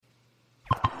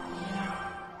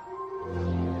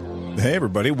Hey,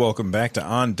 everybody. Welcome back to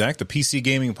On Deck, the PC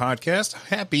Gaming Podcast.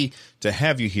 Happy to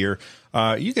have you here.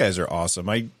 You guys are awesome.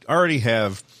 I already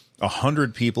have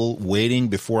 100 people waiting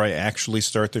before I actually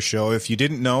start the show. If you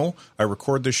didn't know, I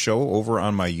record this show over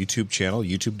on my YouTube channel,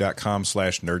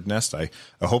 youtube.com/nerdnest.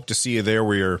 I hope to see you there.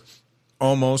 We are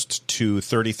almost to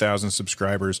 30,000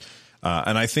 subscribers.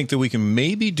 And I think that we can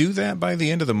maybe do that by the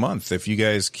end of the month if you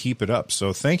guys keep it up.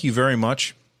 So thank you very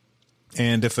much.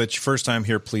 And if it's your first time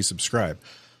here, please subscribe.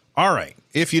 All right.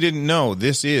 If you didn't know,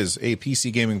 this is a PC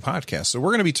gaming podcast. So we're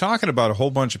going to be talking about a whole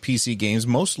bunch of PC games,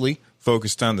 mostly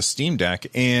focused on the Steam Deck.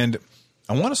 And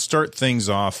I want to start things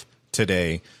off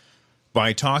today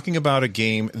by talking about a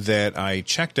game that I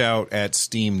checked out at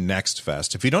Steam Next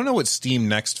Fest. If you don't know what Steam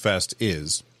Next Fest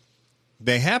is,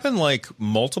 they happen like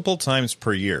multiple times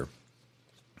per year.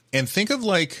 And think of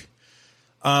like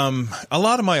a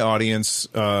lot of my audience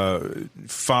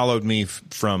followed me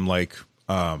from like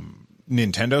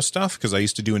Nintendo stuff, because I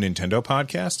used to do a Nintendo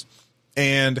podcast.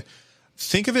 And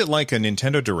think of it like a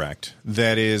Nintendo Direct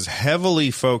that is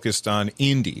heavily focused on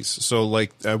indies. So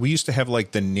like we used to have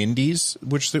like the Nindies,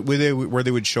 where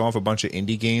they would show off a bunch of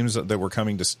indie games that were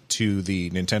coming to the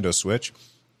Nintendo Switch.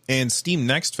 And Steam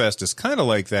Next Fest is kind of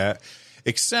like that,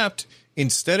 except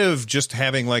instead of just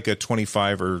having like a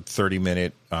 25 or 30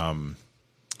 minute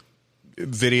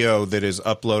video that is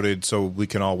uploaded so we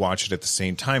can all watch it at the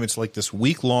same time, it's like this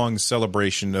week-long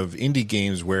celebration of indie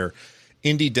games where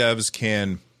indie devs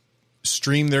can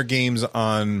stream their games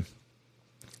on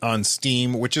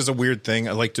Steam, which is a weird thing.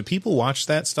 Like, do people watch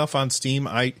that stuff on Steam?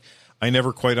 I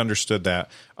never quite understood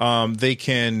that. They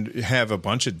can have a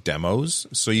bunch of demos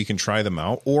so you can try them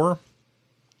out, or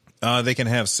they can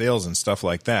have sales and stuff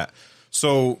like that.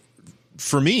 So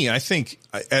for me, I think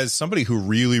as somebody who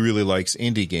really, really likes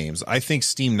indie games, I think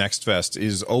Steam Next Fest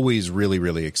is always really,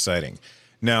 really exciting.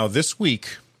 Now, this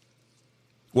week,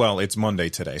 well, it's Monday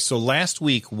today. So last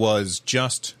week was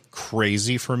just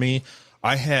crazy for me.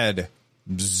 I had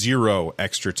zero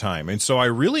extra time. And so I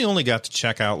really only got to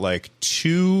check out like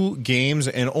 2 games,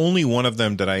 and only one of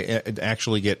them did I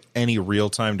actually get any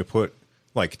real time to put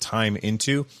like time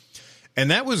into. And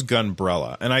that was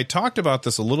Gunbrella. And I talked about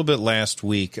this a little bit last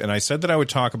week, and I said that I would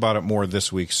talk about it more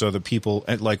this week so that people,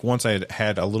 like, once I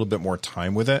had a little bit more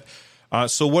time with it.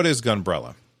 So what is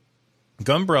Gunbrella?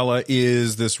 Gunbrella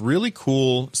is this really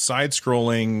cool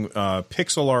side-scrolling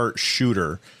pixel art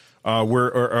shooter, or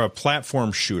a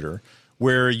platform shooter,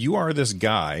 where you are this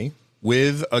guy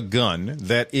with a gun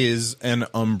that is an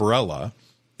umbrella.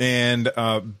 And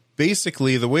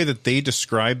basically, the way that they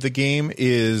describe the game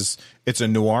is it's a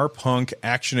noir punk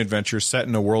action adventure set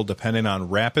in a world dependent on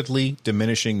rapidly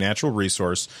diminishing natural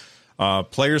resource.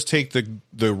 Players take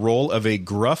the role of a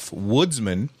gruff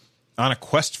woodsman on a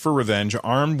quest for revenge,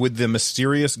 armed with the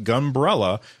mysterious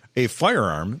Gunbrella, a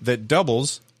firearm that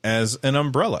doubles as an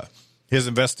umbrella. His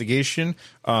investigation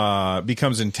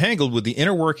becomes entangled with the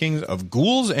inner workings of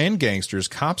ghouls and gangsters,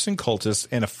 cops and cultists,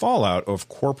 and a fallout of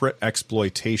corporate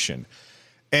exploitation.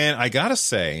 And I gotta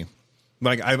say,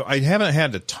 like, I haven't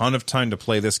had a ton of time to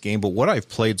play this game, but what I've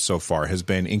played so far has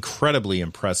been incredibly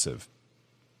impressive.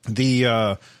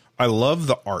 I love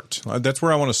the art. That's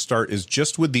where I want to start, is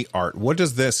just with the art. What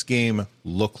does this game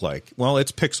look like? Well,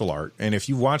 it's pixel art. And if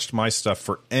you've watched my stuff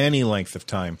for any length of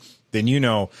time, then you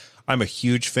know I'm a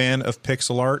huge fan of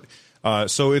pixel art.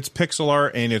 So it's pixel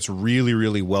art, and it's really,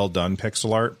 really well done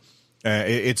pixel art.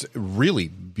 It's really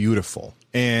beautiful,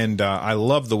 and I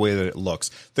love the way that it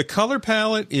looks. The color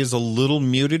palette is a little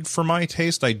muted for my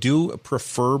taste. I do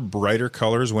prefer brighter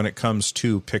colors when it comes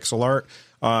to pixel art,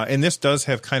 and this does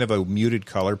have kind of a muted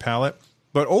color palette.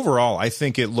 But overall, I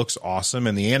think it looks awesome,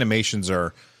 and the animations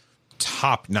are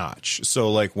top notch.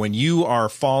 So, like, when you are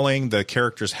falling, the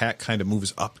character's hat kind of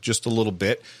moves up just a little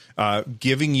bit,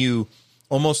 giving you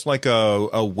almost like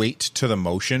a weight to the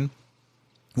motion,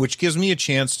 which gives me a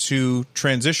chance to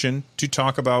transition to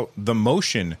talk about the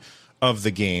motion of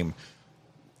the game.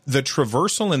 The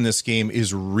traversal in this game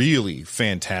is really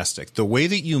fantastic. The way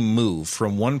that you move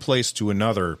from one place to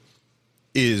another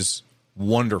is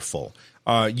wonderful.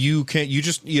 You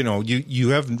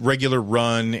have regular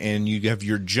run and you have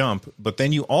your jump, but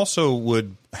then you also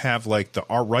would have like the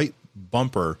right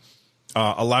bumper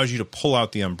allows you to pull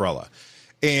out the umbrella.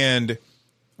 And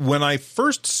when I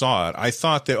first saw it, I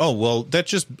thought that, oh, well, that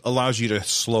just allows you to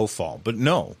slow fall. But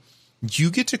no, you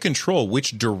get to control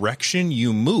which direction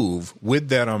you move with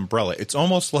that umbrella. It's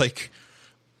almost like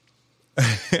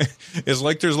it's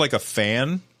like there's like a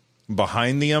fan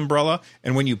behind the umbrella,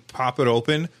 and when you pop it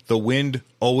open, the wind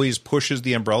always pushes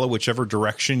the umbrella whichever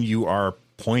direction you are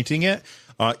pointing it.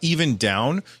 even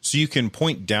down. So you can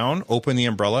point down, open the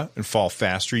umbrella, and fall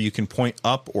faster. You can point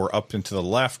up or up and to the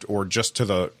left, or just to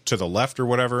the left or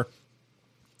whatever,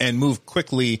 and move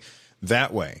quickly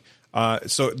that way.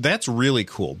 So that's really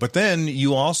cool. But then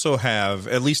you also have,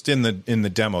 at least in the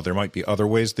demo, there might be other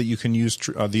ways that you can use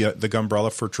the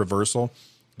Gumbrella for traversal.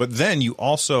 But then you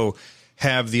also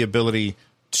have the ability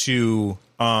to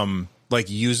like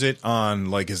use it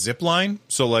on like a zip line.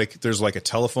 So like there's like a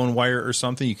telephone wire or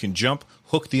something. You can jump,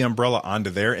 hook the umbrella onto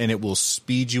there, and it will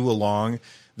speed you along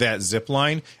that zip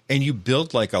line. And you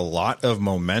build like a lot of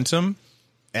momentum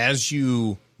as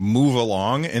you move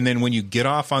along, and then when you get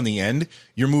off on the end,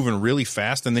 you're moving really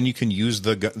fast, and then you can use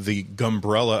the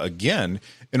Gumbrella again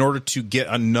in order to get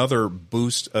another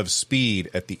boost of speed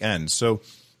at the end. So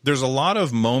there's a lot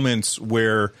of moments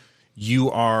where you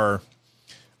are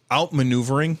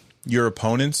outmaneuvering your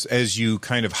opponents as you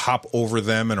kind of hop over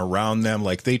them and around them.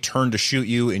 Like they turn to shoot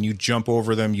you, and you jump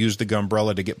over them, use the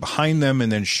Gumbrella to get behind them,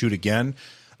 and then shoot again.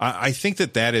 I think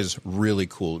that is really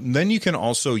cool. And then you can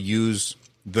also use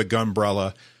the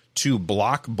Gumbrella to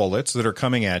block bullets that are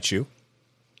coming at you.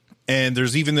 And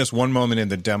there's even this one moment in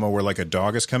the demo where like a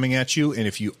dog is coming at you, and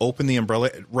if you open the umbrella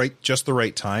at just the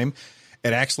right time,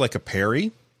 it acts like a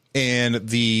parry, and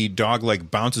the dog like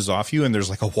bounces off you, and there's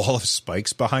like a wall of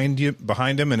spikes behind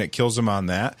him, and it kills him on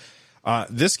that.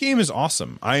 This game is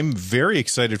awesome. I'm very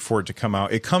excited for it to come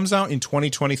out. It comes out in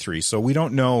 2023, so we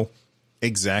don't know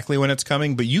exactly when it's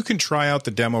coming, but you can try out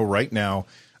the demo right now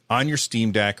on your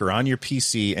Steam Deck or on your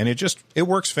PC, and it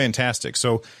works fantastic.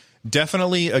 So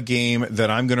definitely a game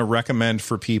that I'm going to recommend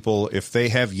for people if they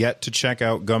have yet to check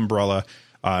out Gumbrella.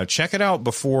 Check it out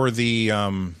before the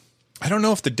I don't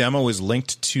know if the demo is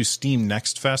linked to Steam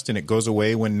Next Fest and it goes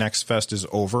away when Next Fest is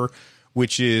over,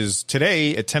 which is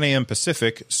today at 10 a.m.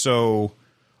 Pacific. So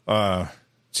 10,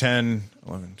 11,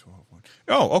 12, 1.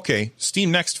 Oh, okay.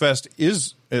 Steam Next Fest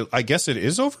is, I guess it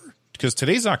is over because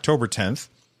today's October 10th.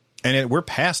 And we're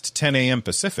past 10 a.m.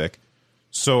 Pacific,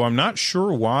 so I'm not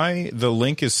sure why the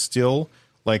link is still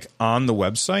like on the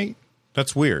website.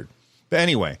 That's weird. But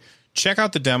anyway, check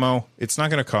out the demo. It's not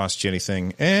going to cost you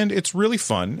anything, and it's really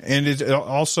fun. And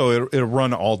it'll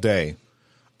run all day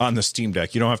on the Steam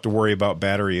Deck. You don't have to worry about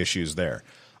battery issues there.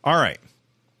 All right,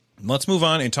 let's move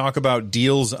on and talk about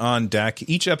deals on deck.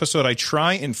 Each episode, I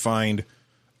try and find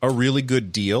a really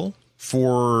good deal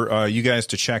for you guys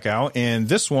to check out, and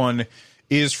this one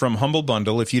is from Humble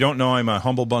Bundle. If you don't know, I'm a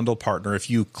Humble Bundle partner. If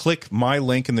you click my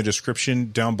link in the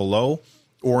description down below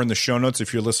or in the show notes,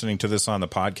 if you're listening to this on the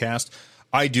podcast,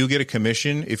 I do get a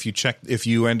commission if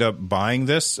you end up buying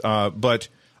this, but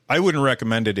I wouldn't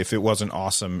recommend it if it wasn't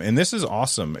awesome. And this is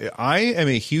awesome. I am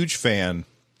a huge fan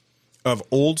of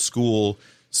old school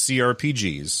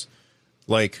CRPGs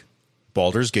like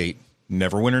Baldur's Gate,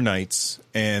 Neverwinter Nights,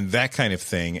 and that kind of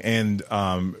thing. And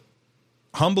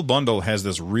Humble Bundle has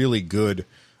this really good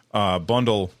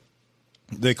bundle.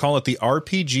 They call it the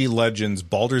RPG Legends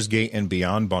Baldur's Gate and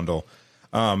Beyond bundle.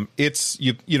 It's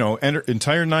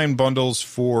entire 9 bundles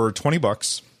for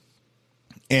 $20,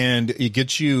 and it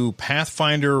gets you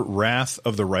Pathfinder Wrath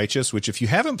of the Righteous, which if you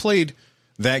haven't played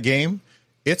that game,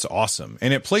 it's awesome.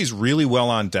 And it plays really well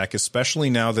on deck, especially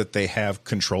now that they have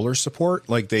controller support.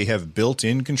 Like they have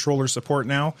built-in controller support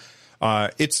now.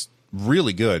 It's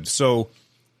really good. So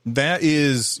that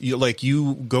is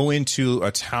you go into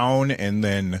a town, and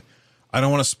then I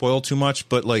don't want to spoil too much,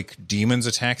 but like demons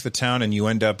attack the town, and you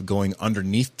end up going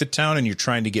underneath the town, and you're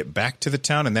trying to get back to the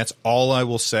town. And that's all I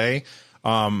will say.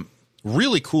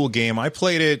 Really cool game. I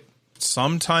played it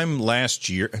sometime last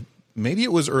year. Maybe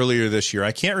it was earlier this year.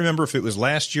 I can't remember if it was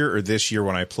last year or this year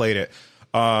when I played it.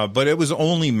 But it was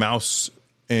only mouse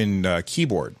and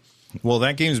keyboard. Well,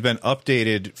 that game's been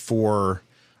updated for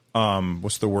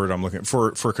what's the word I'm looking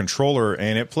for controller,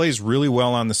 and it plays really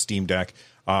well on the Steam Deck.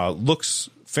 Looks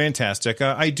fantastic.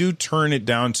 I do turn it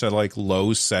down to like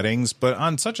low settings, but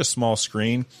on such a small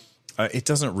screen, it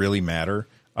doesn't really matter.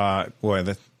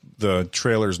 The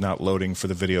trailer's not loading for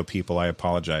the video people. I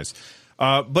apologize.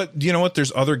 But you know what?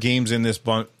 There's other games in this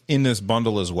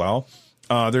bundle as well.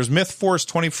 There's Myth Force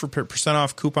 20%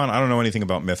 off coupon. I don't know anything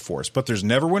about Myth Force, but there's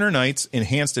Neverwinter Nights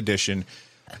Enhanced Edition.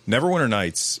 Neverwinter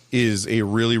Nights is a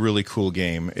really, really cool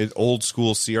game. It's old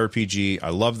school CRPG. I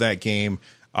love that game.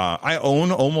 I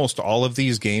own almost all of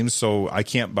these games, so I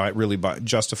can't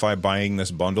justify buying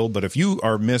this bundle. But if you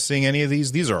are missing any of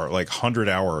these are like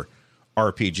 100-hour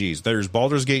RPGs. There's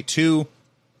Baldur's Gate 2,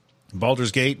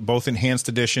 Baldur's Gate, both enhanced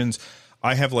editions.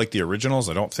 I have like the originals.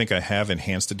 I don't think I have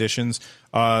enhanced editions.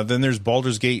 Then there's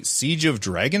Baldur's Gate Siege of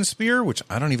Dragonspear, which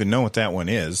I don't even know what that one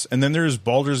is. And then there's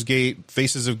Baldur's Gate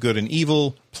Faces of Good and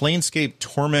Evil, Planescape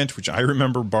Torment, which I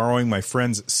remember borrowing my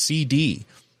friend's CD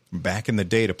back in the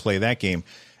day to play that game.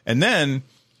 And then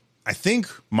I think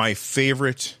my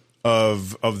favorite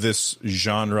of this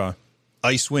genre,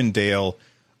 Icewind Dale.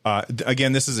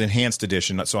 Again, this is enhanced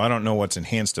edition, so I don't know what's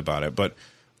enhanced about it, but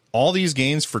all these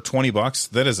games for $20,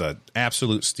 that is an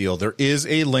absolute steal. There is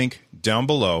a link down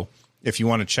below if you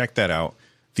want to check that out.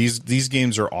 These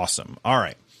games are awesome. All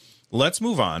right, let's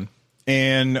move on.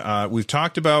 And we've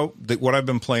talked about what I've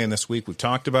been playing this week. We've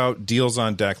talked about deals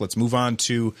on deck. Let's move on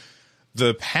to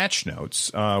the patch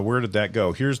notes. Where did that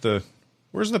go? Where's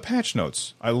the patch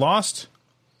notes? I lost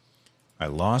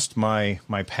my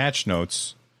patch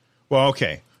notes. Well,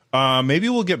 okay. Maybe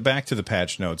we'll get back to the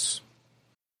patch notes.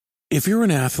 If you're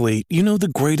an athlete, you know the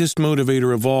greatest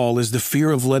motivator of all is the fear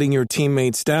of letting your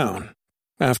teammates down.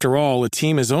 After all, a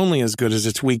team is only as good as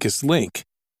its weakest link.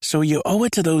 So you owe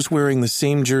it to those wearing the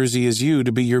same jersey as you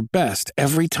to be your best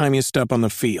every time you step on the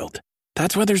field.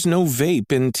 That's why there's no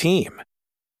vape in team.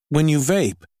 When you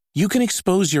vape, you can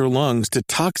expose your lungs to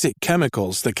toxic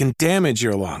chemicals that can damage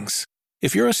your lungs.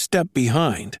 If you're a step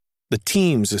behind, the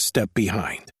team's a step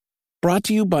behind. Brought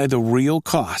to you by The Real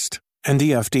Cost and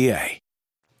the FDA.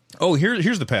 Oh,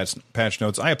 here's the patch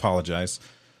notes. I apologize.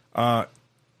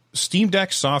 Steam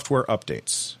Deck software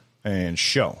updates and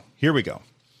show. Here we go.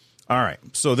 All right.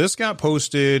 So this got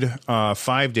posted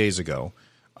 5 days ago,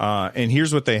 and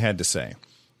here's what they had to say.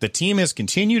 The team has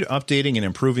continued updating and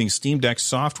improving Steam Deck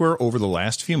software over the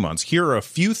last few months. Here are a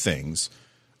few things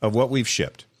of what we've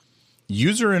shipped.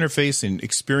 User interface and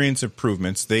experience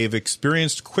improvements. They've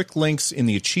experienced quick links in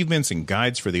the achievements and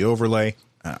guides for the overlay.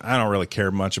 I don't really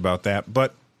care much about that,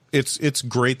 but it's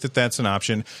great that that's an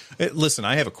option. Listen,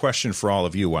 I have a question for all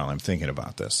of you while I'm thinking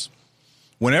about this.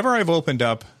 Whenever I've opened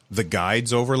up the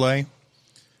guides overlay,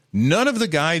 none of the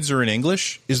guides are in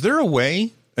English. Is there a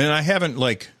way, and I haven't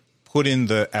put in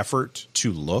the effort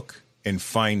to look and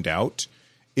find out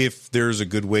if there's a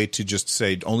good way to just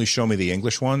say, only show me the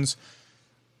English ones.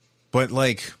 But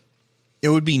it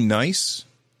would be nice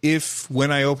if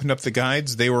when I opened up the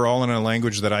guides, they were all in a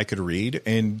language that I could read,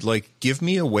 and give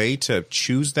me a way to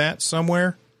choose that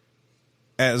somewhere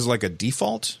as a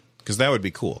default, because that would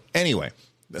be cool. Anyway,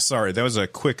 sorry, that was a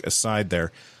quick aside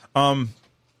there. All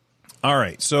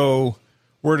right, so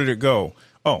where did it go?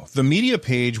 Oh, the media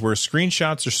page where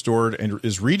screenshots are stored and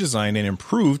is redesigned and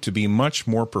improved to be much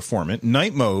more performant.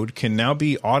 Night mode can now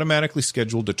be automatically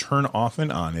scheduled to turn off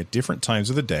and on at different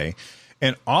times of the day.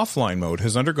 And offline mode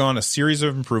has undergone a series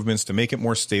of improvements to make it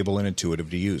more stable and intuitive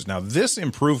to use. Now, this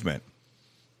improvement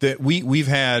that we've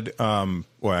had,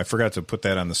 I forgot to put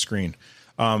that on the screen.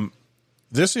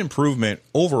 This improvement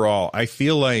overall, I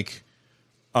feel like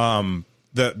the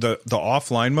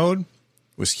offline mode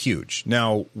was huge.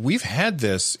 Now, we've had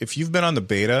this, if you've been on the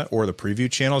beta or the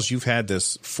preview channels, you've had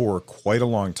this for quite a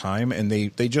long time, and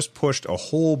they just pushed a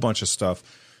whole bunch of stuff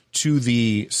to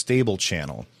the stable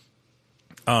channel.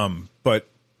 But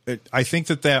I think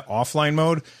that offline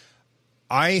mode,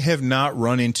 I have not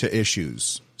run into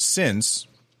issues since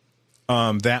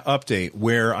that update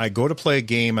where I go to play a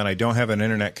game and I don't have an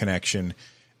internet connection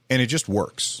and it just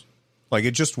works.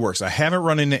 It just works. I haven't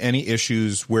run into any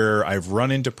issues where I've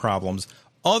run into problems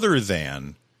other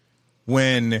than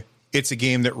when it's a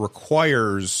game that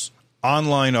requires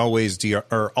online always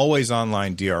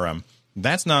online DRM.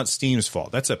 That's not Steam's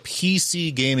fault. That's a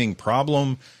PC gaming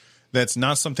problem. That's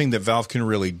not something that Valve can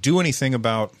really do anything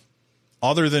about,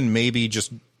 other than maybe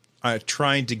just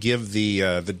trying to give the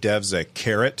devs a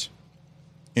carrot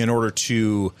in order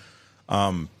to,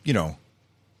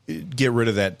 get rid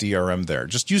of that DRM there.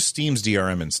 Just use Steam's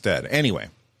DRM instead. Anyway,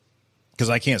 because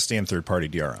I can't stand third-party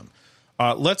DRM.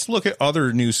 Let's look at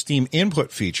other new Steam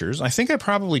input features. I think I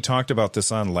probably talked about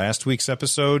this on last week's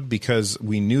episode because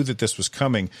we knew that this was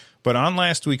coming. But on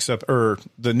last week's the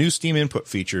new Steam input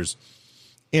features,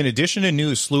 in addition to a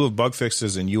new slew of bug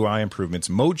fixes and UI improvements,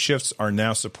 mode shifts are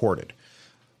now supported.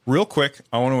 Real quick,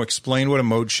 I want to explain what a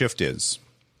mode shift is.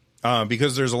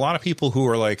 Because there's a lot of people who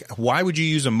are like, why would you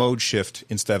use a mode shift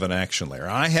instead of an action layer?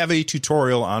 I have a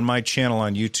tutorial on my channel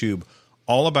on YouTube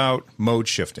all about mode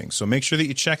shifting, so make sure that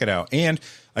you check it out. And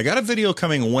I got a video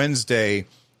coming Wednesday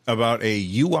about a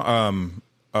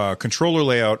controller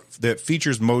layout that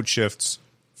features mode shifts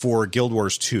for Guild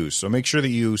Wars 2, so make sure that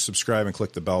you subscribe and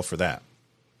click the bell for that.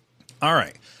 All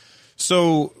right,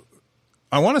 so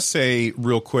I want to say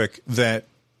real quick that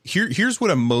here's what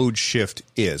a mode shift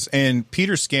is. And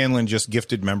Peter Scanlon just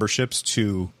gifted memberships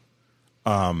to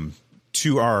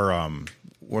our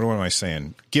what am I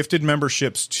saying? Gifted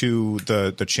memberships to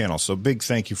the channel. So big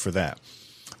thank you for that.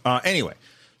 Anyway,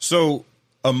 so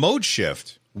a mode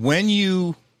shift, when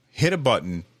you hit a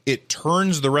button, it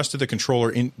turns the rest of the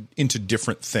controller into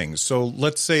different things. So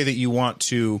let's say that you want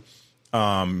to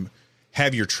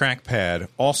have your trackpad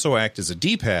also act as a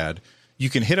D-pad. You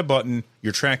can hit a button,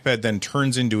 your trackpad then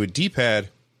turns into a D-pad,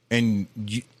 and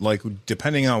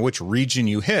depending on which region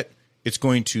you hit, it's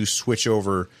going to switch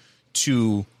over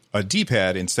to a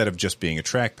D-pad instead of just being a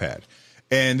trackpad.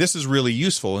 And this is really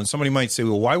useful. And somebody might say,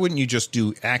 well, why wouldn't you just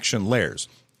do action layers?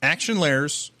 Action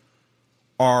layers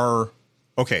are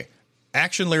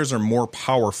more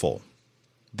powerful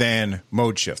than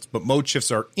mode shifts, but mode shifts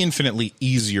are infinitely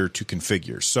easier to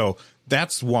configure. So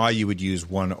that's why you would use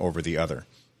one over the other.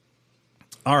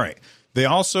 All right. They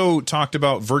also talked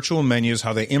about virtual menus,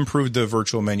 how they improved the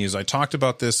virtual menus. I talked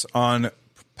about this on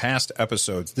past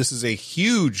episodes. This is a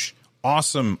huge,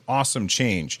 awesome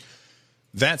change.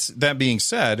 That being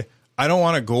said, I don't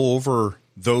want to go over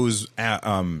those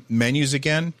menus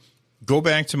again. Go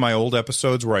back to my old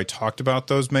episodes where I talked about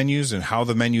those menus and how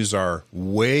the menus are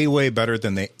way, way better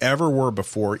than they ever were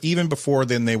before, even before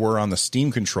then they were on the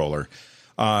Steam controller,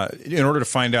 in order to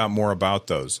find out more about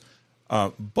those.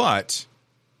 But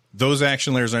those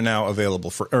action layers are now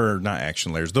available not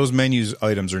action layers. Those menus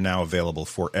items are now available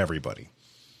for everybody.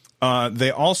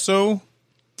 They also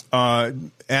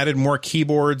added more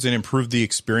keyboards and improved the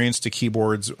experience to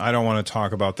keyboards. I don't want to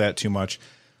talk about that too much.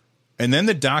 And then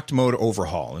the docked mode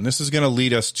overhaul. And this is going to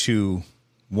lead us to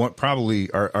what probably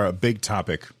are a big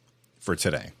topic for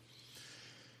today.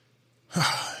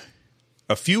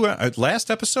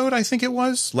 Last episode, I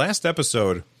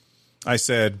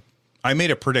said, I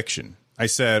made a prediction. I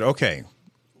said, okay,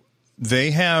 they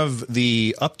have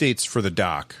the updates for the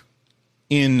dock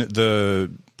in the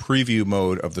preview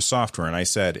mode of the software. And I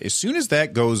said, as soon as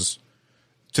that goes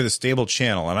to the stable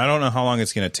channel, and I don't know how long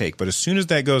it's going to take, but as soon as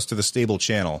that goes to the stable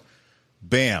channel,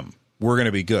 bam, we're going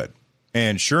to be good.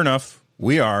 And sure enough,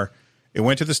 we are. It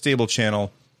went to the stable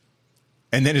channel.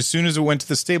 And then as soon as it went to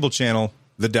the stable channel,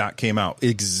 the dock came out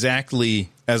exactly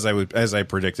as I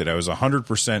predicted. I was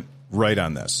 100% right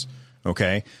on this.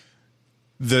 Okay.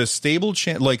 The stable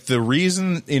channel, the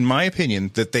reason, in my opinion,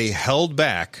 that they held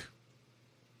back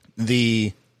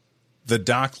the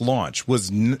dock launch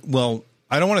was, I don't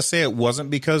want to say it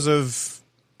wasn't because of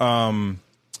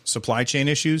supply chain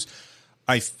issues.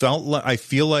 I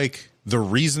feel like the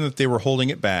reason that they were holding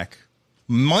it back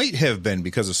might have been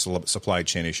because of supply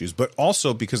chain issues, but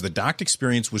also because the docked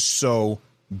experience was so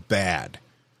bad.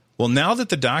 Well, now that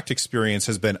the docked experience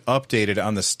has been updated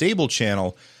on the stable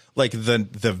channel,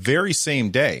 the very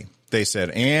same day, they said,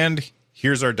 and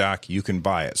here's our dock, you can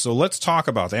buy it. So let's talk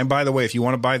about that. And by the way, if you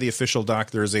want to buy the official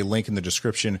dock, there is a link in the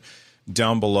description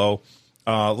down below.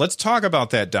 Let's talk about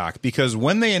that dock, because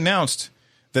when they announced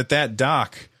that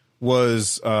dock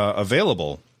was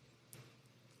available,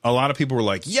 a lot of people were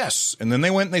like, yes. And then they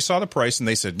went and they saw the price and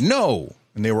they said, no.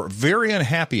 And they were very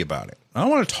unhappy about it. I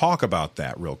want to talk about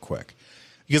that real quick,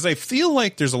 because I feel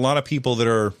like there's a lot of people that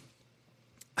are,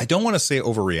 I don't want to say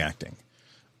overreacting,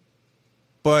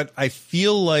 but I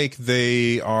feel like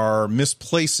they are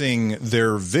misplacing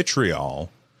their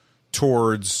vitriol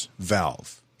towards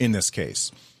Valve in this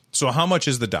case. So how much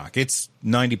is the dock? It's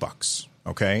 $90.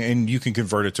 Okay, and you can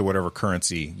convert it to whatever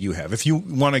currency you have. If you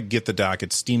want to get the dock,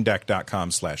 it's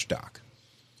steamdeck.com/dock.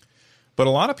 But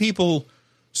a lot of people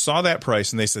saw that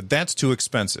price and they said, that's too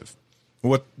expensive.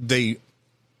 What they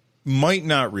might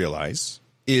not realize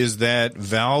is that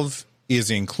Valve is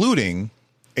including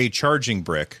a charging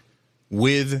brick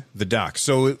with the dock.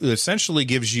 So it essentially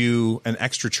gives you an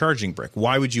extra charging brick.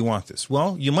 Why would you want this?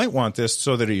 Well, you might want this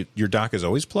so that your dock is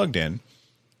always plugged in,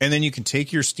 and then you can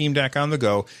take your Steam Deck on the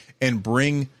go and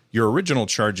bring your original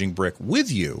charging brick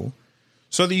with you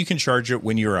so that you can charge it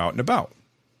when you're out and about.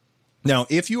 Now,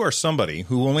 if you are somebody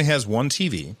who only has one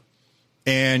TV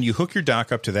and you hook your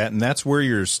dock up to that, and that's where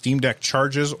your Steam Deck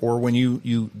charges, or when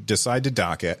you decide to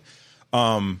dock it,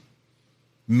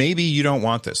 maybe you don't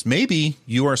want this. Maybe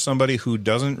you are somebody who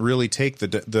doesn't really take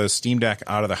the Steam Deck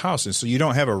out of the house, and so you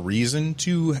don't have a reason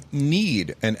to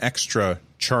need an extra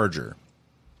charger.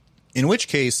 In which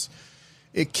case,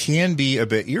 it can be a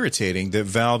bit irritating that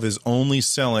Valve is only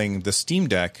selling the Steam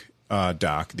Deck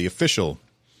dock, the official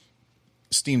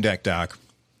Steam Deck dock,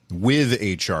 with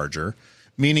a charger,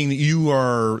 meaning that you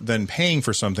are then paying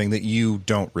for something that you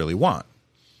don't really want.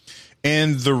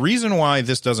 And the reason why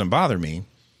this doesn't bother me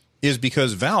is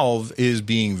because Valve is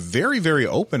being very, very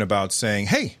open about saying,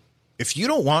 hey, if you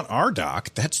don't want our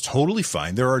dock, that's totally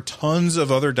fine. There are tons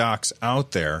of other docks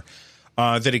out there.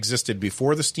 that existed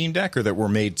before the Steam Deck or that were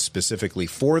made specifically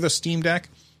for the Steam Deck.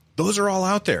 Those are all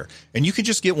out there, and you can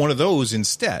just get one of those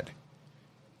instead.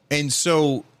 And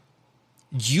so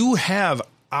you have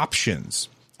options.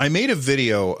 I made a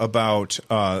video about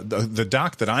the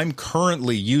dock that I'm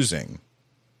currently using.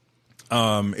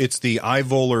 It's the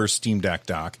iVolar Steam Deck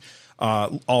dock.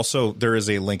 Also, there is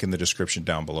a link in the description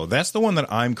down below. That's the one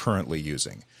that I'm currently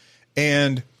using.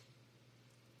 And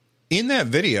in that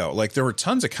video, like, there were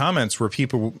tons of comments where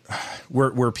people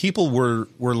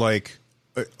were like,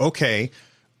 okay,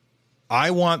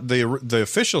 I want the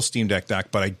official Steam Deck dock,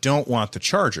 but I don't want the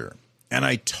charger. And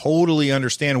I totally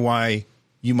understand why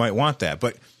you might want that.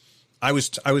 But I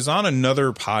was on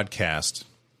another podcast,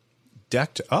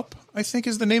 Decked Up, I think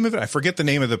is the name of it. I forget the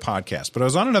name of the podcast, but I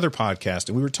was on another podcast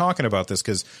and we were talking about this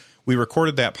because we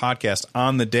recorded that podcast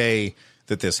on the day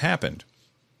that this happened.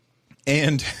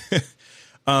 And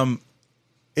the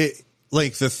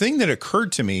thing that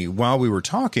occurred to me while we were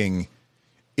talking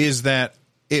is that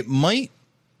it might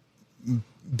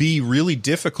be really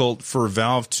difficult for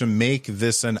Valve to make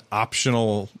this an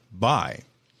optional buy.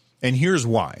 And here's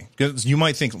why. Because you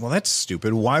might think, well, that's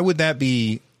stupid. Why would that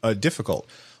be difficult?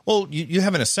 Well, you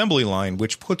have an assembly line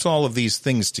which puts all of these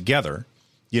things together.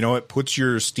 You know, it puts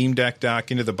your Steam Deck dock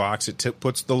into the box. It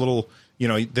puts the little, you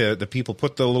know, the people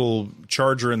put the little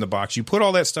charger in the box. You put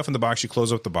all that stuff in the box. You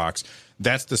close up the box.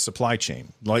 That's the supply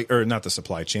chain, or not the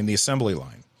supply chain, the assembly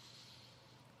line.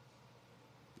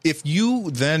 If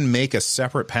you then make a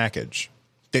separate package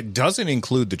that doesn't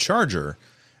include the charger,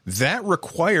 that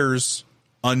requires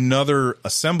another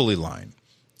assembly line.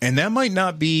 And that might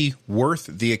not be worth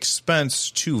the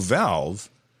expense to Valve,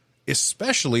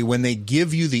 especially when they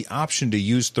give you the option to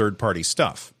use third-party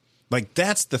stuff. Like,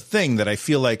 that's the thing that I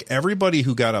feel like everybody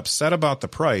who got upset about the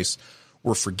price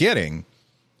were forgetting,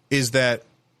 is that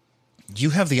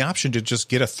you have the option to just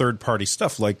get a third-party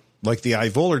stuff like the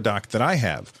iVolar dock that I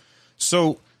have.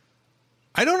 So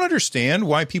I don't understand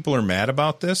why people are mad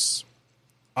about this.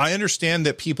 I understand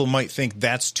that people might think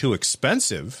that's too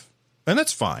expensive, and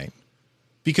that's fine.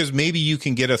 Because maybe you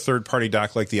can get a third-party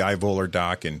dock like the iVolar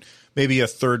dock and maybe a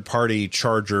third-party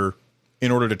charger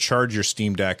in order to charge your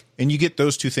Steam Deck, and you get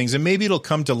those two things, and maybe it'll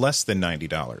come to less than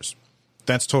 $90.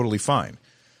 That's totally fine.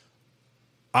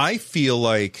 I feel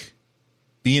like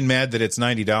being mad that it's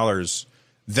 $90,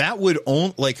 that would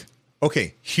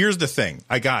okay, here's the thing.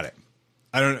 I got it.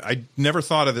 I never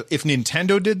thought of it. If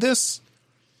Nintendo did this,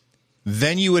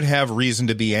 then you would have reason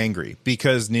to be angry,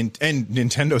 because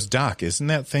Nintendo's dock, isn't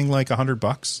that thing like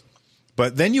 $100?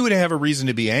 But then you would have a reason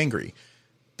to be angry,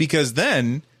 because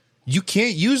then you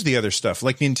can't use the other stuff.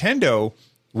 Like Nintendo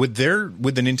with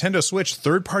the Nintendo Switch,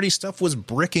 third-party stuff was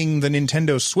bricking the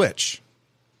Nintendo Switch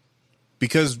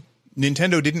because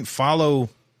Nintendo didn't follow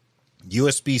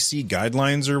USB-C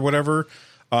guidelines or whatever.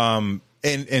 And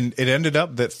it ended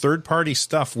up that third-party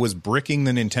stuff was bricking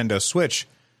the Nintendo Switch.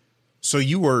 So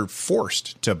you were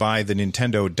forced to buy the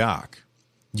Nintendo dock.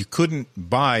 You couldn't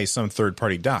buy some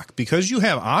third-party dock because you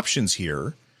have options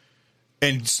here.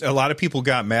 And a lot of people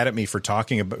got mad at me for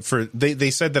talking about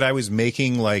they said that I was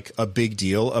making like a big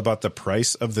deal about the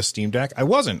price of the Steam Deck. I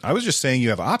wasn't. I was just saying you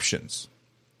have options.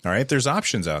 All right, there's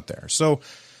options out there. So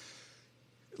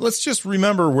let's just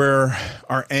remember where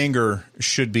our anger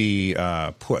should be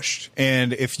pushed.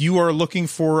 And if you are looking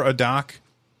for a dock,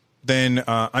 then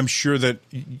I'm sure that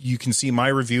you can see my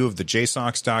review of the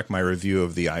JSOX dock, my review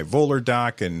of the iVolar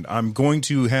dock, and I'm going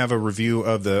to have a review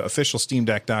of the official Steam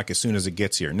Deck dock as soon as it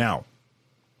gets here. Now,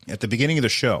 at the beginning of the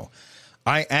show,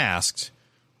 I asked,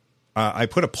 I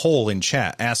put a poll in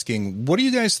chat asking, what do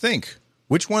you guys think?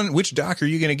 Which dock are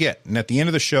you going to get? And at the end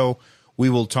of the show, we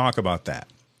will talk about that.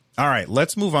 All right,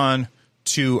 let's move on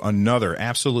to another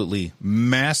absolutely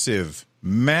massive,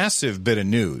 massive bit of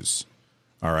news.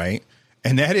 All right.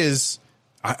 And that is,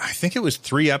 I think it was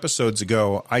 3 episodes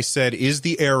ago, I said, is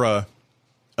the era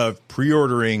of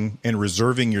pre-ordering and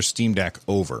reserving your Steam Deck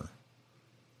over?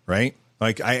 Right?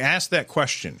 Like, I asked that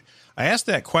question. I asked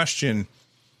that question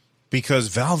because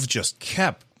Valve just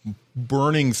kept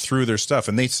burning through their stuff.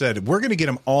 And they said, we're going to get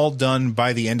them all done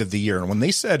by the end of the year. And when they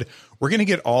said, we're going to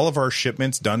get all of our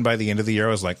shipments done by the end of the year,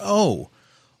 I was like, oh,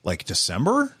 like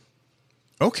December?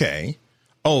 Okay.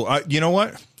 Oh, you know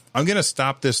what? I'm going to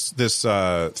stop this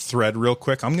thread real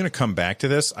quick. I'm going to come back to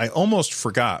this. I almost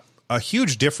forgot a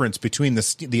huge difference between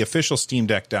the official Steam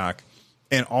Deck dock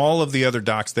and all of the other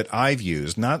docks that I've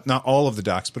used. Not all of the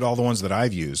docks, but all the ones that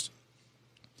I've used.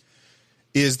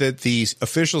 Is that the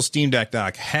official Steam Deck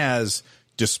dock has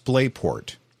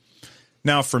DisplayPort.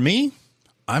 Now, for me,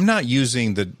 I'm not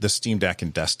using the Steam Deck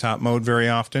in desktop mode very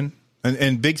often.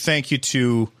 And big thank you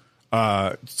to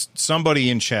somebody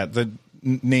in chat.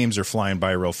 names are flying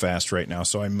by real fast right now,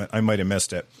 so I might have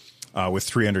missed it with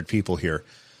 300 people here.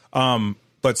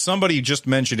 But somebody just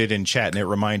mentioned it in chat, and it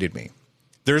reminded me.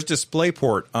 There's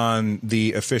DisplayPort on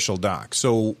the official dock.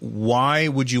 So why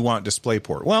would you want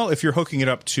DisplayPort? Well, if you're hooking it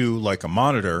up to like a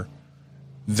monitor,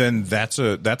 then that's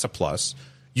a plus.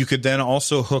 You could then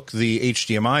also hook the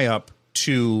HDMI up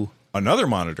to another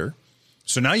monitor.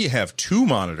 So now you have two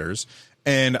monitors.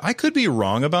 And I could be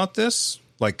wrong about this.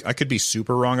 Like, I could be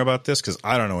super wrong about this because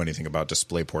I don't know anything about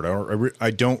DisplayPort. I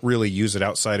don't really use it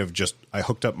outside of just I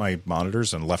hooked up my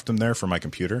monitors and left them there for my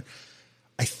computer.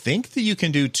 I think that you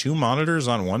can do two monitors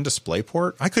on one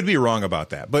DisplayPort. I could be wrong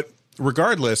about that. But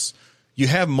regardless, you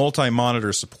have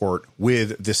multi-monitor support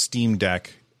with the Steam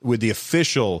Deck, with the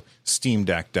official Steam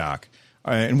Deck dock.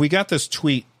 And we got this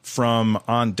tweet from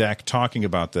On Deck talking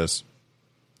about this.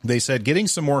 They said, getting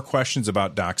some more questions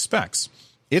about dock specs.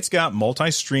 It's got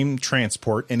multi-stream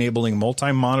transport, enabling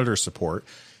multi-monitor support.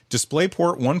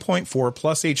 DisplayPort 1.4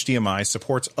 plus HDMI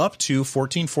supports up to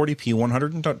 1440p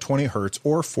 120 Hz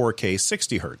or 4K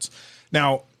 60 Hz.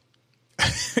 Now,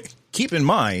 keep in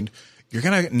mind, you're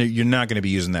not going to be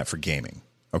using that for gaming,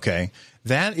 okay?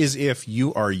 That is if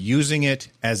you are using it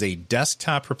as a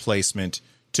desktop replacement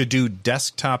to do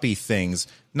desktop-y things,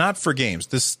 not for games.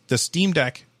 The Steam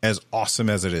Deck, as awesome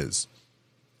as it is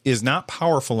not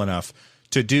powerful enough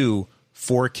to do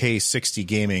 4K 60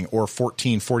 gaming or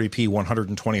 1440p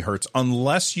 120 hertz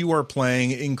unless you are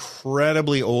playing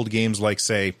incredibly old games like,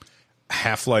 say,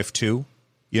 Half-Life 2.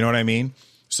 You know what I mean?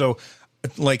 So,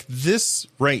 like this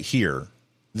right here,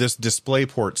 this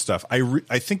DisplayPort stuff, I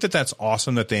think that that's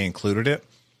awesome that they included it,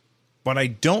 but I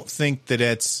don't think that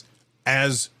it's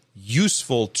as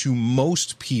useful to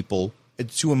most people,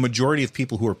 to a majority of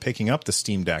people who are picking up the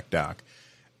Steam Deck dock,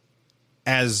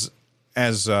 as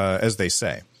they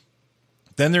say.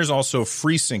 Then there's also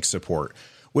FreeSync support,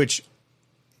 which,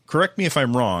 correct me if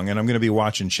I'm wrong, and I'm going to be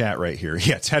watching chat right here.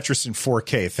 Yeah, Tetris in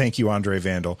 4K. Thank you, Andre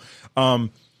Vandal.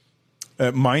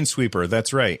 Minesweeper,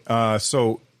 that's right.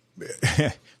 So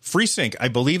FreeSync, I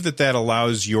believe that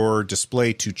allows your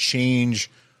display to change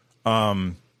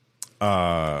frame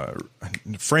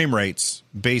rates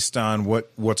based on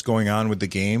what's going on with the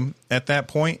game at that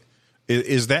point.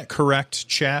 Is that correct,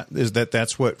 chat?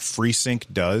 That's what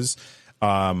FreeSync does?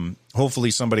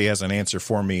 Hopefully somebody has an answer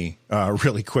for me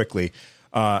really quickly.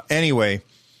 Anyway,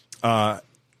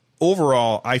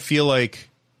 overall, I feel like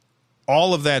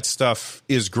all of that stuff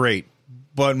is great,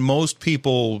 but most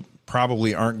people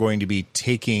probably aren't going to be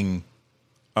taking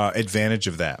advantage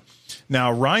of that.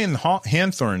 Now, Ryan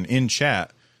Hanthorn in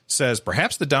chat says,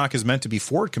 perhaps the dock is meant to be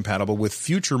forward compatible with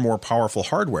future more powerful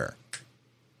hardware.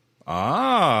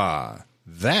 Ah,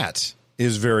 that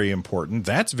is very important.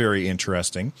 That's very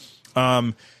interesting.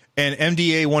 And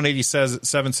MDA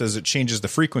 187 says it changes the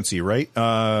frequency, right?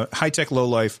 High Tech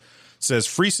Lowlife says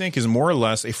FreeSync is more or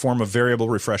less a form of variable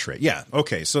refresh rate. Yeah,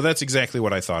 okay, so that's exactly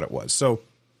what I thought it was. So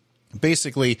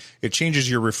basically, it changes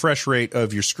your refresh rate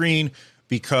of your screen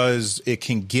because it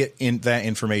can get in that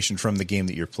information from the game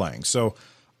that you're playing. So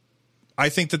I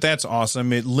think that that's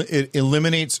awesome. It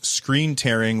eliminates screen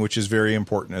tearing, which is very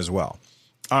important as well.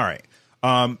 All right.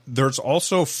 There's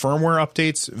also firmware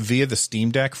updates via the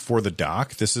Steam Deck for the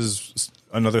dock. This is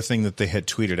another thing that they had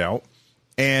tweeted out.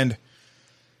 And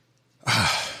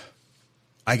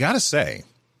I got to say,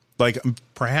 like,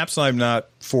 perhaps I'm not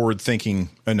forward thinking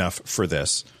enough for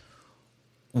this.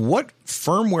 What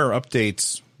firmware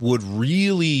updates would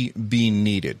really be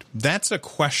needed? That's a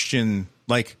question,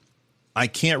 like, I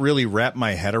can't really wrap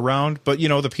my head around. But, you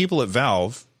know, the people at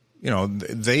Valve, you know,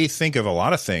 they think of a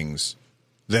lot of things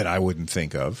that I wouldn't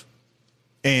think of.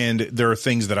 And there are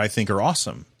things that I think are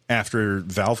awesome after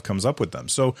Valve comes up with them.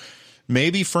 So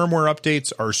maybe firmware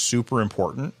updates are super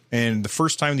important. And the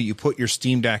first time that you put your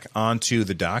Steam Deck onto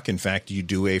the dock, in fact, you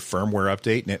do a firmware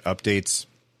update and it updates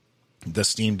the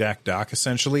Steam Deck dock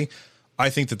essentially. I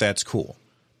think that that's cool.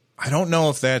 I don't know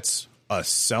if that's a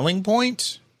selling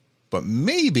point, but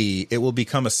maybe it will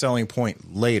become a selling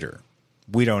point later.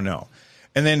 We don't know.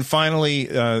 And then finally,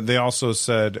 they also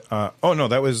said, oh, no,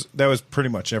 that was pretty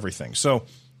much everything. So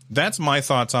that's my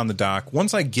thoughts on the dock.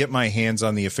 Once I get my hands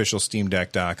on the official Steam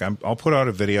Deck dock, I'll put out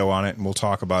a video on it and we'll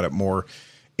talk about it more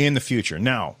in the future.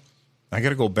 Now, I got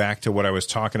to go back to what I was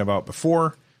talking about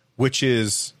before, which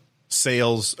is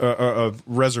sales of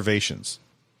reservations.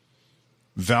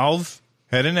 Valve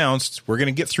had announced we're going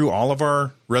to get through all of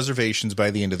our reservations by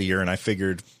the end of the year. And I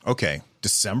figured, okay,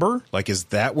 December? Like, is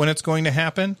that when it's going to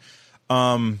happen?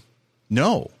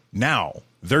 No, now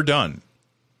they're done.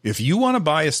 If you want to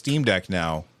buy a Steam Deck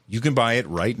now, you can buy it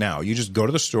right now. You just go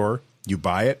to the store, you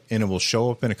buy it, and it will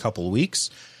show up in a couple of weeks.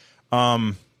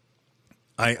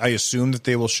 I assume that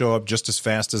they will show up just as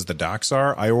fast as the docks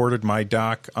are. I ordered my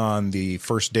dock on the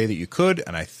first day that you could,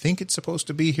 and I think it's supposed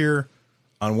to be here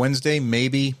on Wednesday,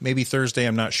 maybe Thursday.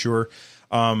 I'm not sure.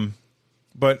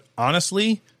 But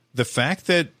honestly, the fact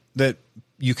that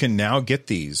you can now get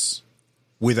these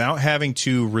without having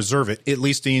to reserve it, at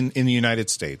least in the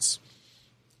United States,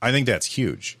 I think that's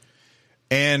huge.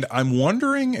 And I'm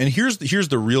wondering, and here's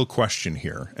the real question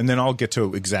here, and then I'll get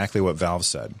to exactly what Valve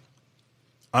said.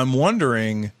 I'm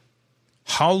wondering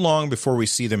how long before we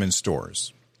see them in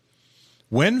stores.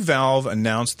 When Valve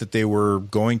announced that they were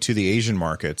going to the Asian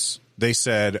markets, they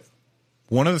said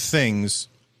one of the things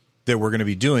that we're going to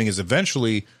be doing is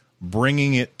eventually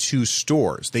bringing it to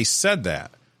stores. They said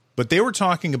that, but they were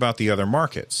talking about the other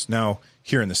markets. Now,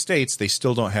 here in the States, they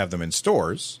still don't have them in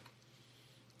stores.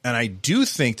 And I do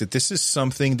think that this is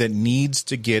something that needs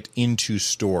to get into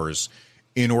stores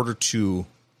in order to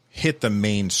hit the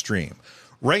mainstream.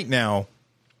 Right now,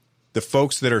 the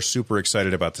folks that are super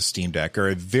excited about the Steam Deck are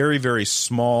a very, very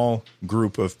small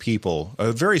group of people,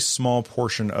 a very small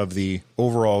portion of the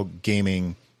overall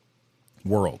gaming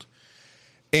world.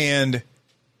 And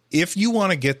if you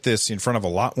want to get this in front of a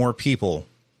lot more people,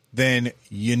 then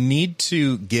you need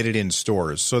to get it in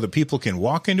stores so that people can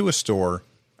walk into a store,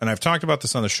 and I've talked about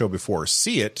this on the show before,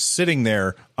 see it sitting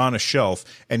there on a shelf,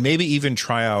 and maybe even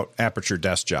try out Aperture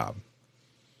Desk Job.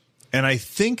 And I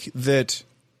think that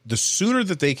the sooner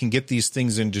that they can get these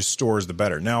things into stores, the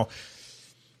better. Now,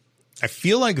 I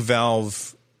feel like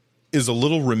Valve is a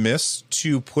little remiss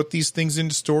to put these things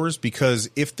into stores, because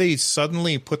if they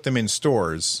suddenly put them in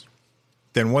stores,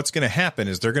 then what's going to happen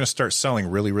is they're going to start selling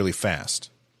really, really fast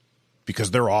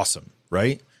because they're awesome,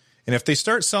 right? And if they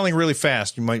start selling really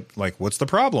fast, you might like, what's the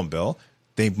problem, Bill?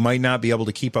 They might not be able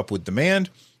to keep up with demand.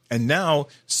 And now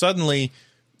suddenly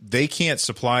they can't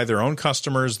supply their own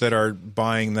customers that are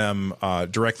buying them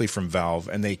directly from Valve,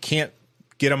 and they can't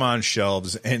get them on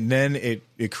shelves. And then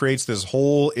it creates this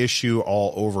whole issue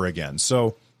all over again.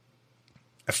 So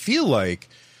I feel like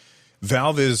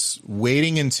Valve is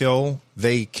waiting until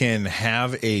they can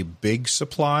have a big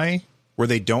supply where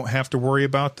they don't have to worry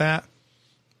about that.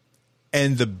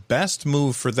 And the best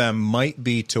move for them might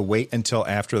be to wait until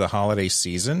after the holiday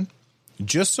season,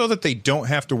 just so that they don't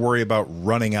have to worry about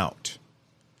running out.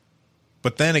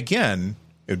 But then again,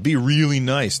 it'd be really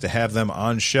nice to have them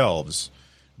on shelves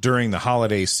during the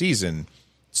holiday season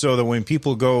so that when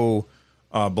people go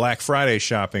Black Friday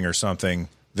shopping or something,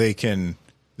 they can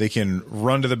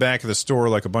run to the back of the store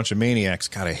like a bunch of maniacs.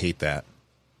 God, I hate that.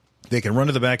 They can run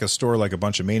to the back of the store like a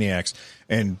bunch of maniacs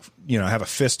and, have a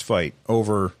fist fight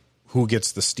over who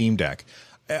gets the Steam Deck.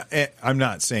 I'm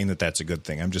not saying that that's a good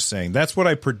thing. I'm just saying that's what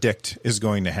I predict is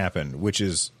going to happen, which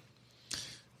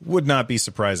would not be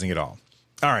surprising at all.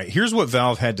 All right, here's what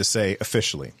Valve had to say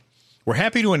officially. We're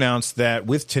happy to announce that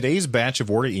with today's batch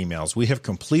of order emails, we have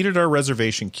completed our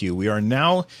reservation queue. We are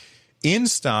now in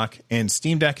stock, and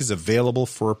Steam Deck is available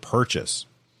for purchase.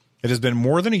 It has been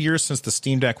more than a year since the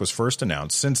Steam Deck was first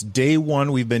announced. Since day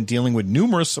one, we've been dealing with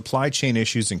numerous supply chain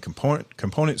issues and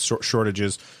component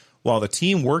shortages. While the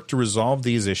team worked to resolve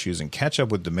these issues and catch up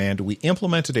with demand, we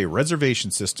implemented a reservation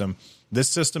system. This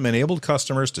system enabled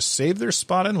customers to save their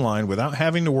spot in line without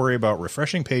having to worry about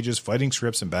refreshing pages, fighting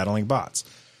scripts, and battling bots.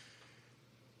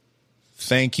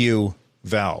 Thank you,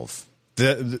 Valve.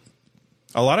 A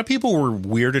lot of people were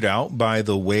weirded out by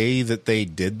the way that they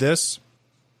did this.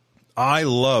 I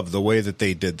love the way that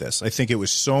they did this. I think it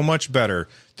was so much better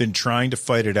than trying to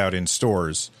fight it out in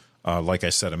stores, like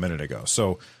I said a minute ago.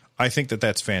 So I think that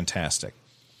that's fantastic.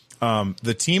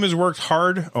 The team has worked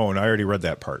hard. Oh, and I already read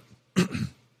that part.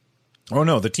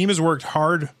 The team has worked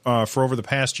hard for over the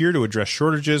past year to address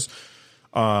shortages,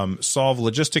 solve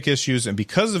logistic issues, and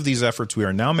because of these efforts, we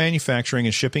are now manufacturing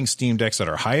and shipping Steam Decks at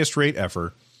our highest rate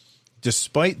ever.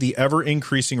 Despite the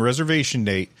ever-increasing reservation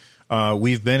date,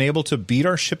 we've been able to beat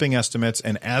our shipping estimates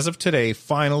and, as of today,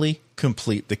 finally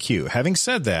complete the queue. Having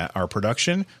said that, our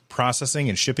production, processing,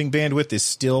 and shipping bandwidth is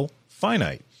still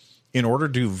finite. In order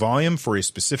to volume for a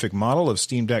specific model of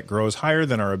Steam Deck grows higher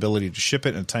than our ability to ship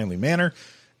it in a timely manner,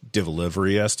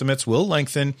 delivery estimates will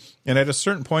lengthen, and at a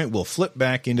certain point, we'll flip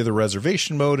back into the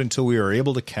reservation mode until we are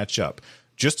able to catch up.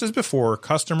 Just as before,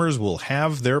 customers will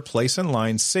have their place in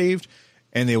line saved,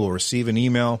 and they will receive an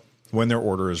email when their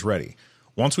order is ready.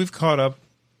 Once we've caught up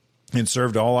and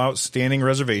served all outstanding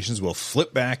reservations, we'll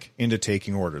flip back into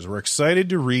taking orders. We're excited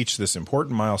to reach this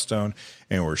important milestone,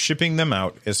 and we're shipping them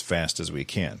out as fast as we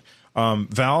can.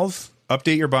 Valve,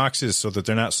 update your boxes so that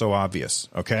they're not so obvious,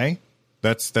 okay?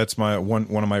 That's my one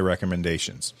of my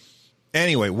recommendations.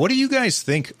 Anyway, what do you guys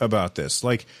think about this?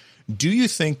 Like, do you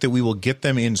think that we will get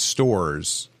them in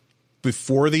stores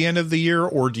before the end of the year,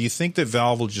 or do you think that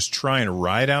Valve will just try and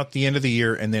ride out the end of the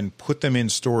year and then put them in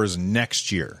stores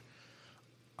next year?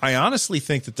 I honestly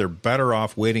think that they're better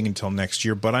off waiting until next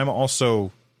year, but I'm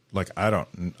also like, I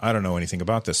don't know anything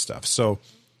about this stuff. So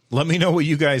let me know what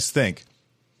you guys think.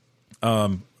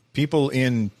 People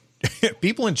in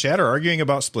chat are arguing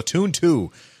about Splatoon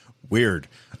 2. Weird.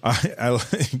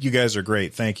 You guys are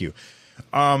great. Thank you.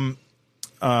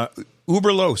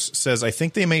 Uberlos says, I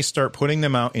think they may start putting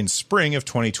them out in spring of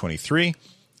 2023.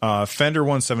 Fender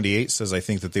 178 says, I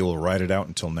think that they will ride it out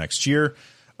until next year.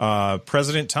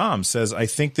 President Tom says, I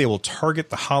think they will target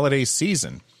the holiday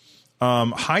season.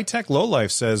 High Tech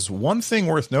Lowlife says, one thing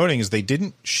worth noting is they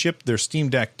didn't ship their Steam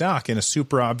Deck dock in a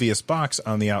super obvious box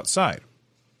on the outside.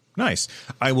 Nice.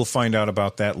 I will find out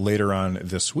about that later on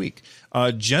this week.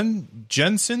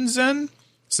 Jensen Zen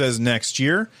says next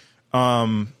year.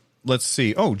 Let's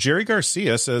see. Oh, Jerry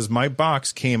Garcia says, my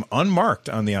box came unmarked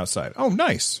on the outside. Oh,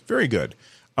 nice. Very good.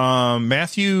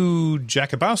 Matthew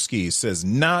Jakubowski says,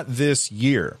 not this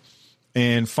year.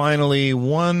 And finally,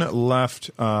 one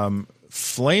left.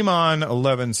 Flame On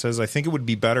 11 says, I think it would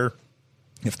be better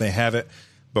if they have it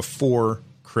before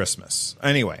Christmas.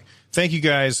 Anyway, thank you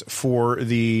guys for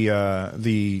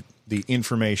the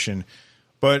information.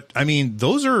 But I mean,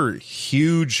 those are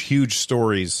huge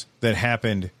stories that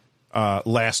happened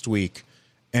last week.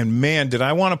 And man, did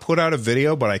I want to put out a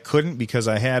video, but I couldn't because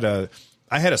I had a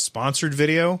sponsored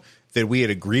video that we had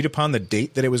agreed upon the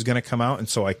date that it was going to come out. And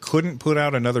so I couldn't put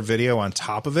out another video on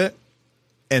top of it.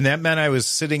 And that meant I was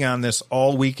sitting on this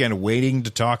all weekend waiting to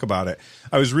talk about it.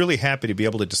 I was really happy to be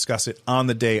able to discuss it on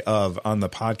the day of on the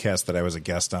podcast that I was a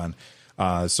guest on.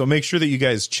 So make sure that you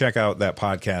guys check out that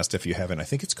podcast if you haven't. I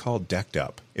think it's called Decked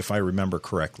Up, if I remember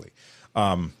correctly.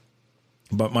 But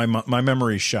my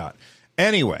memory's shot.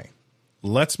 Anyway,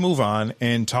 let's move on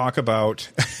and talk about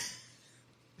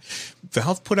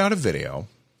Valve put out a video.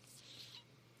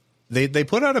 They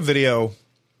put out a video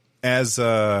as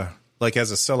a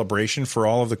celebration for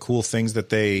all of the cool things that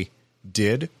they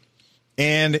did.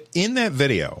 And in that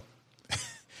video,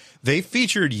 they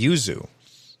featured Yuzu.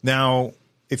 Now,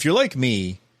 if you're like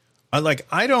me,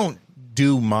 I don't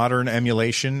do modern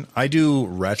emulation. I do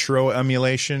retro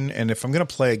emulation. And if I'm going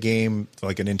to play a game,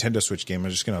 like a Nintendo Switch game,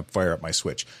 I'm just going to fire up my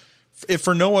Switch. If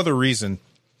for no other reason,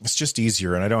 it's just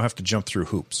easier and I don't have to jump through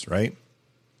hoops, right?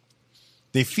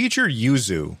 They featured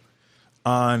Yuzu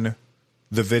on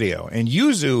the video, and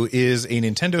Yuzu is a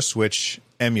Nintendo Switch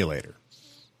emulator.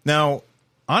 Now,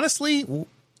 honestly,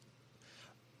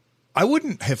 I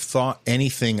wouldn't have thought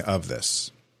anything of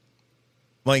this.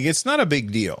 Like, it's not a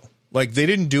big deal. Like, they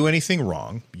didn't do anything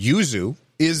wrong. Yuzu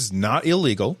is not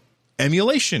illegal.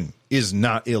 Emulation is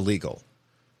not illegal.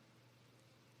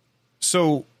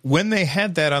 So when they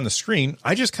had that on the screen,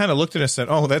 I just kind of looked at it and said,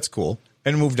 oh, that's cool,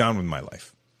 and moved on with my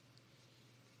life.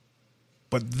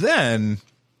 But then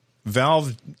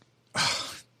Valve,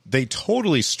 they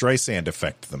totally Streisand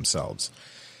effect themselves.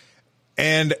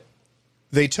 And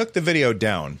they took the video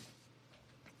down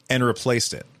and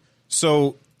replaced it.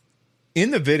 So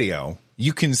in the video,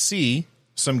 you can see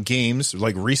some games,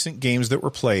 like recent games that were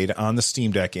played on the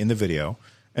Steam Deck in the video.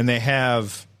 And they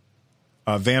have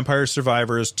Vampire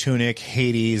Survivors, Tunic,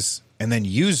 Hades, and then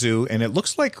Yuzu. And it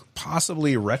looks like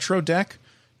possibly Retro Deck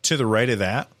to the right of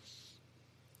that.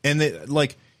 And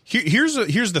here's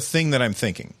the thing that I'm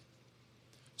thinking.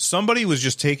 Somebody was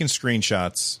just taking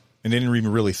screenshots and didn't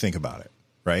even really think about it,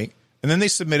 right? And then they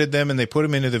submitted them and they put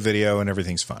them into the video and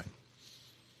everything's fine.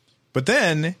 But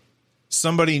then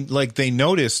somebody, they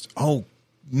noticed, oh,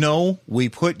 no, we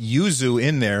put Yuzu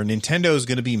in there. Nintendo is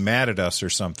going to be mad at us or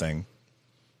something.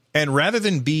 And rather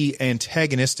than be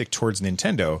antagonistic towards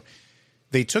Nintendo,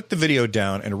 they took the video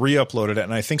down and re-uploaded it.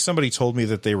 And I think somebody told me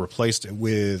that they replaced it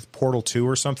with Portal 2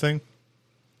 or something.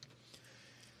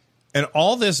 And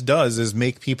all this does is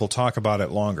make people talk about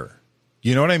it longer.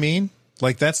 You know what I mean?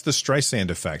 Like, that's the Streisand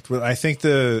effect. I think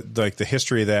the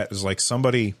history of that is like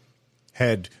somebody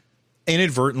had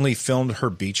inadvertently filmed her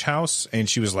beach house and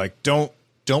she was like, don't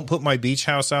put my beach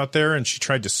house out there. And she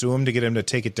tried to sue him to get him to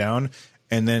take it down.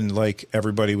 And then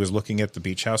everybody was looking at the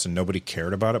beach house and nobody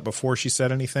cared about it before she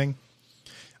said anything.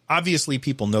 Obviously,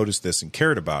 people noticed this and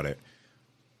cared about it,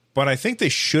 but I think they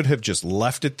should have just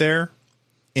left it there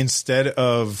instead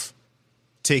of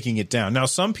taking it down. Now,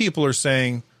 some people are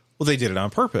saying, well, they did it on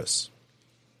purpose.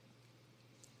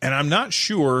 And I'm not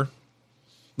sure.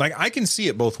 I can see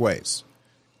it both ways.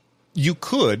 You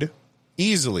could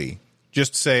easily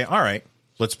just say, all right,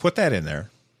 let's put that in there.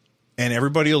 And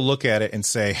everybody will look at it and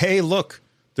say, hey, look,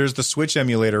 there's the Switch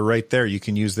emulator right there. You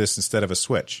can use this instead of a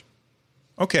Switch.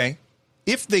 Okay.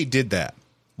 If they did that,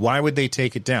 why would they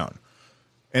take it down?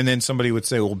 And then somebody would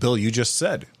say, well, Bill, you just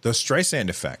said the Streisand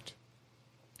effect.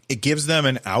 It gives them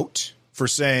an out for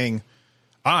saying,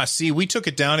 see, we took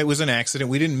it down. It was an accident.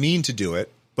 We didn't mean to do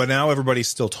it. But now everybody's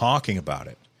still talking about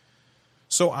it.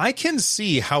 So I can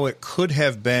see how it could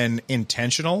have been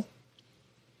intentional.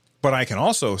 But I can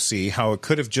also see how it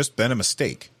could have just been a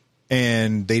mistake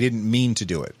and they didn't mean to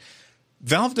do it.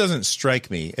 Valve doesn't strike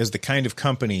me as the kind of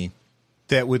company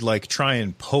that would like try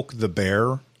and poke the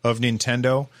bear of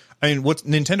Nintendo. I mean,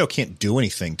 Nintendo can't do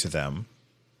anything to them,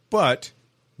 but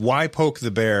why poke the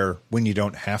bear when you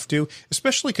don't have to?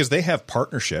 Especially because they have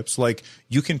partnerships. Like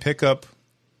you can pick up,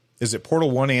 is it Portal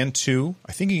 1 and 2?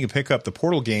 I think you can pick up the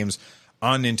Portal games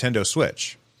on Nintendo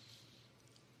Switch.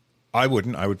 I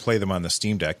wouldn't. I would play them on the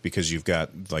Steam Deck because you've got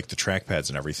like the trackpads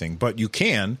and everything. But you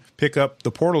can pick up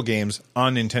the Portal games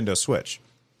on Nintendo Switch.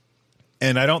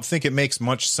 And I don't think it makes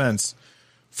much sense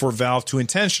for Valve to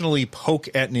intentionally poke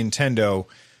at Nintendo.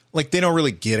 Like they don't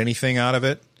really get anything out of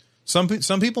it. Some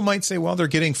people might say, well, they're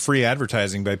getting free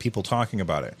advertising by people talking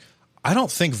about it. I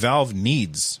don't think Valve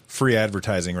needs free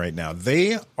advertising right now.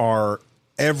 They are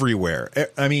everywhere.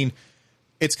 I mean,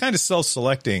 it's kind of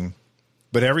self-selecting.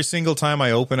 But every single time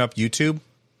I open up YouTube,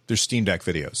 there's Steam Deck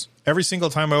videos. Every single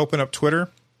time I open up Twitter,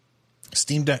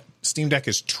 Steam Deck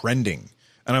is trending.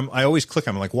 And I always click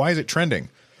on it. I'm like, why is it trending?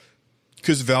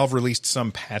 Because Valve released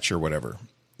some patch or whatever.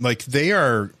 Like they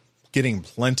are getting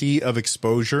plenty of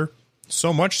exposure,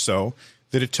 so much so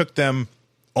that it took them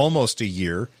almost a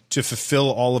year to fulfill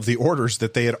all of the orders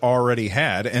that they had already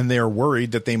had. And they're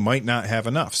worried that they might not have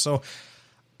enough. So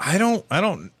I don't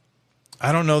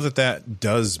know that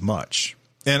does much.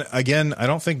 And again, I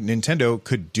don't think Nintendo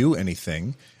could do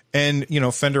anything. And, you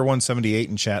know, Fender 178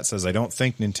 in chat says, I don't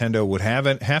think Nintendo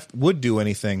would do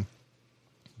anything,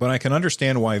 but I can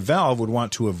understand why Valve would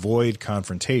want to avoid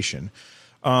confrontation.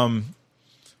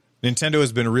 Nintendo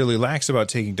has been really lax about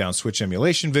taking down Switch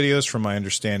emulation videos, from my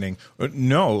understanding.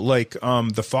 No, like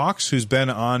the Fox, who's been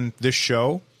on this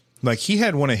show, like he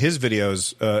had one of his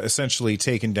videos essentially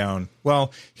taken down.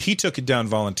 Well, he took it down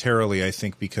voluntarily, I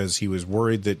think, because he was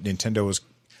worried that Nintendo was.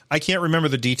 I can't remember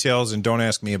the details, and don't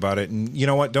ask me about it. And you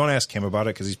know what? Don't ask him about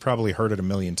it because he's probably heard it a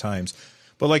million times.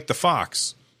 But like the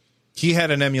Fox, he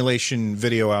had an emulation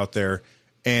video out there,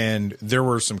 and there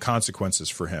were some consequences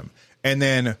for him. And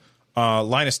then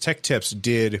Linus Tech Tips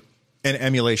did an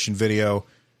emulation video,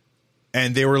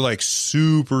 and they were like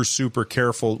super, super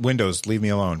careful. Windows, leave me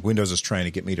alone. Windows is trying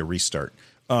to get me to restart.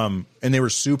 And they were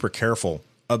super careful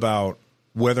about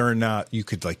whether or not you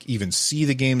could like even see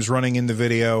the games running in the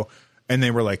video. And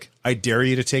they were like, I dare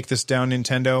you to take this down,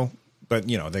 Nintendo. But,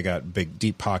 you know, they got big,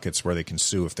 deep pockets where they can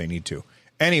sue if they need to.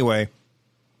 Anyway,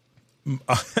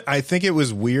 I think it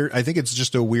was weird. I think it's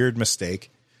just a weird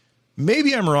mistake.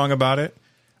 Maybe I'm wrong about it.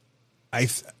 I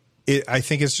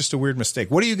think it's just a weird mistake.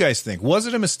 What do you guys think? Was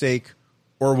it a mistake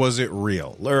or was it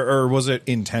real or was it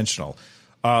intentional?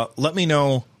 Let me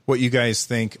know what you guys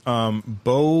think.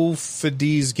 Bo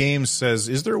Fidesz Games says,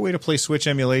 is there a way to play Switch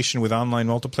emulation with online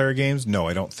multiplayer games? No,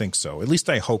 I don't think so. At least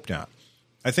I hope not.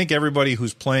 I think everybody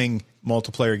who's playing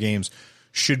multiplayer games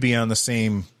should be on the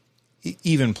same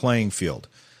even playing field.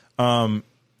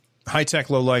 High Tech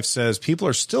Low Life says, people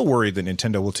are still worried that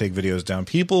Nintendo will take videos down.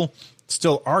 People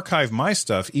still archive my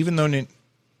stuff, even though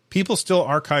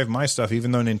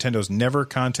Nintendo's never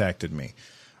contacted me.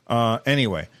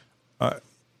 Anyway,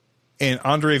 and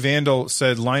Andre Vandal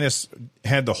said Linus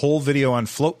had the whole video on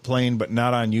Floatplane, but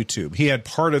not on YouTube. He had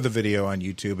part of the video on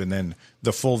YouTube and then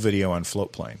the full video on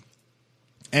Floatplane.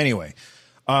 Anyway,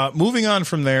 moving on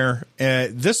from there,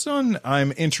 this one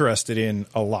I'm interested in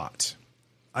a lot.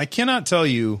 I cannot tell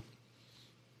you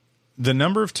the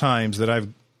number of times that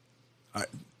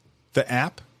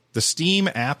the Steam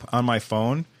app on my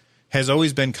phone has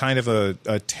always been kind of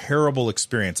a terrible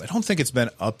experience. I don't think it's been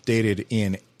updated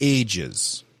in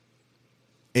ages.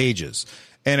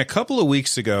 And a couple of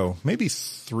weeks ago, maybe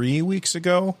 3 weeks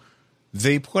ago,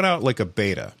 they put out like a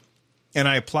beta. And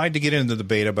I applied to get into the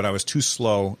beta, but I was too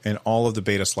slow and all of the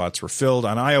beta slots were filled.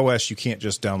 On iOS, you can't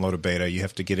just download a beta. You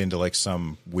have to get into like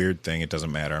some weird thing. It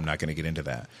doesn't matter. I'm not going to get into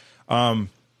that.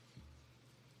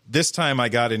 This time I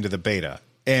got into the beta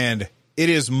and it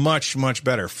is much, much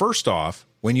better. First off,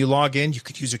 when you log in, you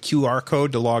could use a QR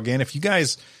code to log in. If you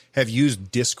guys have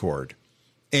used Discord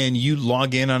and you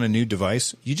log in on a new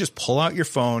device, you just pull out your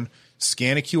phone,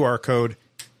 scan a QR code,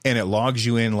 and it logs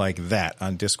you in like that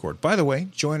on Discord. By the way,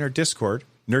 join our Discord,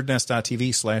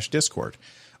 nerdnest.tv/Discord.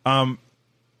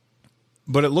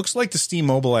 But it looks like the Steam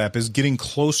mobile app is getting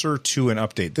closer to an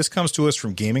update. This comes to us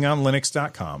from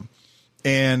gamingonlinux.com.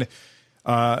 And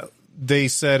they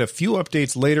said a few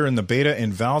updates later in the beta,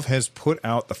 and Valve has put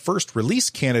out the first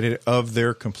release candidate of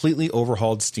their completely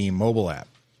overhauled Steam mobile app.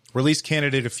 Release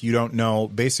candidate, if you don't know,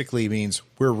 basically means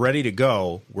we're ready to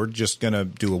go. We're just going to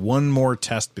do one more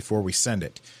test before we send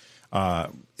it,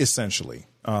 essentially.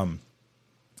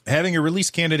 Having a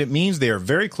release candidate means they are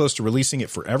very close to releasing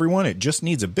it for everyone. It just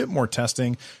needs a bit more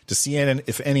testing to see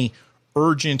if any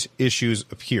urgent issues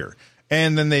appear.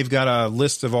 And then they've got a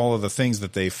list of all of the things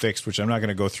that they fixed, which I'm not going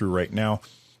to go through right now.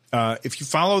 If you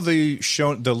follow the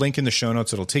link in the show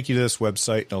notes, it'll take you to this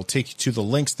website. It'll take you to the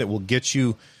links that will get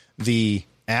you the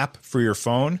app for your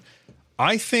phone.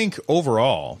 I think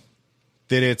overall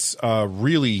that it's a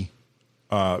really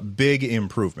big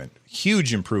improvement,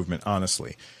 huge improvement,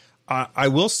 honestly. I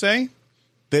will say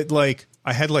that, like,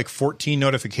 I had like 14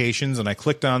 notifications and I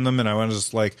clicked on them and I was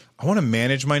just like, I want to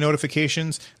manage my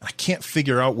notifications. I can't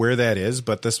figure out where that is,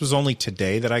 but this was only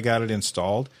today that I got it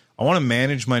installed. I want to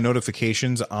manage my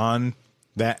notifications on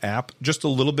that app just a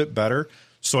little bit better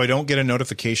so I don't get a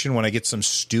notification when I get some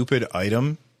stupid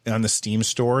item on the Steam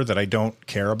store that I don't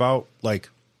care about. Like,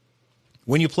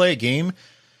 when you play a game,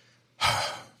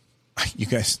 you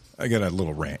guys, I got a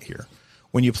little rant here.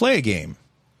 When you play a game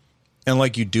and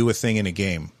like you do a thing in a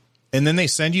game, and then they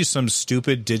send you some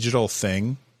stupid digital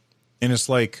thing, and it's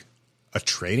like a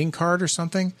trading card or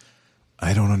something.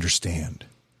 I don't understand.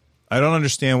 I don't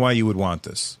understand why you would want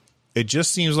this. It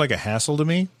just seems like a hassle to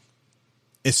me,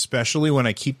 especially when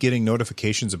I keep getting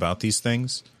notifications about these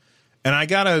things. And I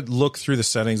got to look through the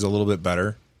settings a little bit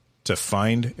better to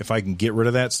find if I can get rid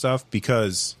of that stuff,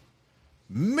 because,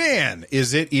 man,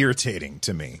 is it irritating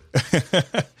to me.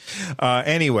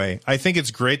 Anyway, I think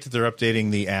it's great that they're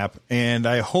updating the app, and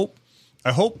I hope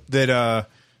that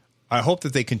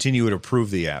they continue to improve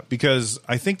the app, because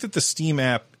I think that the Steam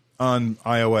app on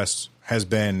iOS has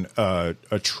been a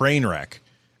train wreck,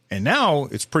 and now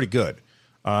it's pretty good.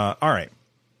 All right,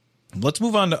 let's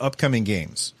move on to upcoming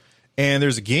games. And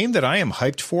there's a game that I am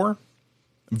hyped for,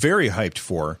 very hyped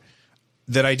for,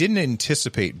 that I didn't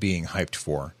anticipate being hyped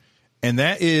for, and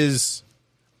that is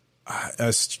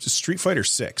Street Fighter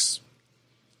 6.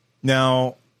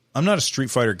 Now, I'm not a Street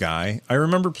Fighter guy. I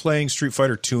remember playing Street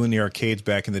Fighter 2 in the arcades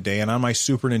back in the day and on my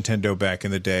Super Nintendo back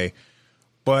in the day,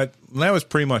 but that was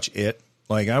pretty much it.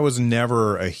 Like, I was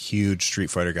never a huge Street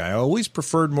Fighter guy. I always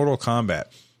preferred Mortal Kombat,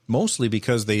 mostly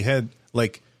because they had,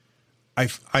 like,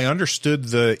 I understood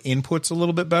the inputs a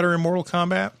little bit better in Mortal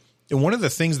Kombat. And one of the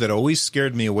things that always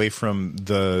scared me away from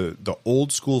the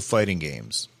old school fighting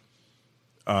games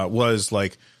was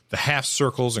like the half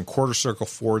circles and quarter circle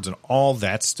forwards and all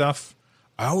that stuff.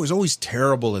 I was always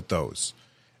terrible at those.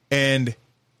 And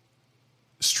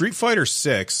Street Fighter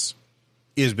 6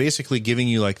 is basically giving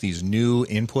you like these new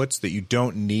inputs that you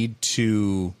don't need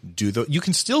to do. You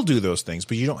can still do those things,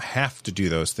 but you don't have to do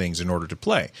those things in order to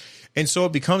play. And so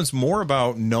it becomes more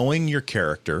about knowing your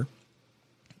character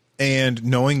and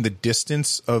knowing the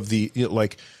distance of the,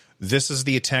 like, this is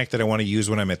the attack that I want to use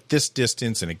when I'm at this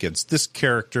distance and against this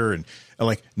character, and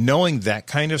like knowing that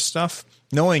kind of stuff,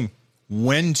 knowing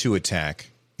when to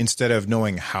attack instead of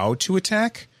knowing how to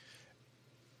attack.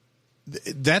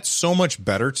 That's so much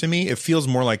better to me. It feels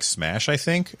more like Smash, I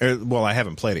think. Well, I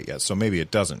haven't played it yet, so maybe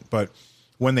it doesn't. But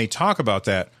when they talk about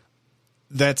that,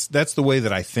 that's the way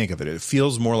that I think of it. It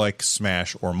feels more like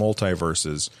Smash or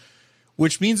Multiverses,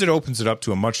 which means it opens it up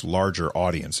to a much larger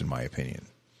audience, in my opinion.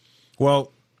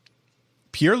 Well,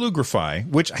 Pierre-Luc Grafai,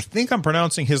 which I think I'm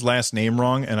pronouncing his last name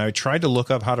wrong, and I tried to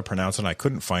look up how to pronounce it, and I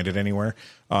couldn't find it anywhere.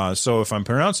 So if I'm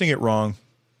pronouncing it wrong,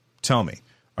 tell me.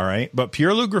 All right? But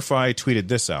Pierre-Luc Grafai tweeted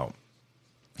this out.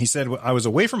 He said, I was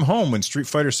away from home when Street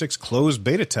Fighter 6 closed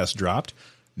beta test dropped.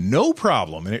 No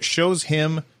problem. And it shows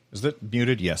him. Is that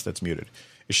muted? Yes, that's muted.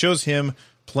 It shows him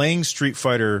playing Street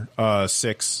Fighter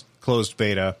 6 closed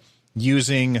beta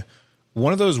using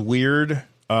one of those weird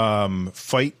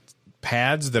fight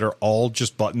pads that are all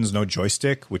just buttons, no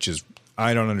joystick, which is,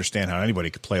 I don't understand how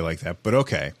anybody could play like that, but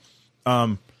okay.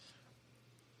 And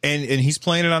he's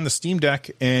playing it on the Steam Deck,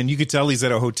 and you could tell he's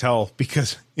at a hotel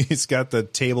because he's got the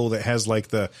table that has like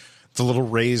the little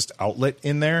raised outlet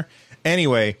in there.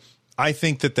 Anyway, I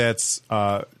think that that's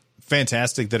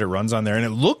fantastic that it runs on there, and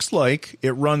it looks like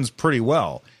it runs pretty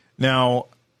well. Now,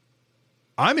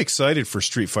 I'm excited for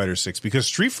Street Fighter 6 because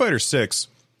Street Fighter 6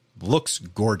 looks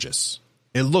gorgeous.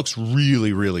 It looks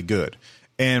really, really good.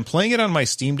 And playing it on my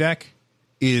Steam Deck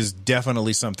is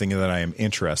definitely something that I am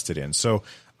interested in. So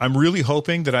I'm really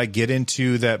hoping that I get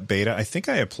into that beta. I think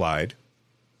I applied,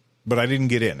 but I didn't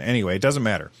get in. Anyway, it doesn't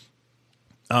matter.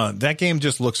 That game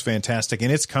just looks fantastic,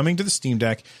 and it's coming to the Steam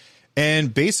Deck.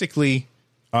 And basically,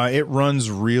 it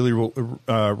runs really,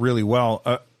 really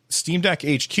well. Steam Deck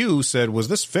HQ said, was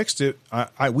this fixed?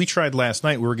 We tried last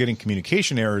night. We were getting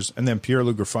communication errors. And then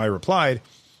Pierre-Luc Graffi replied,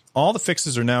 all the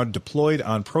fixes are now deployed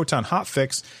on Proton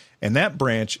Hotfix, and that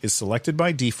branch is selected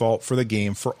by default for the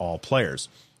game for all players.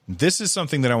 This is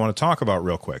something that I want to talk about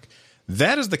real quick.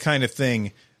 That is the kind of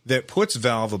thing that puts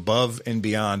Valve above and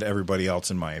beyond everybody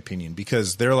else, in my opinion,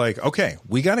 because they're like, okay,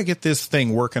 we got to get this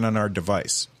thing working on our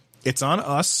device. It's on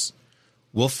us.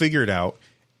 We'll figure it out.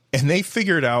 And they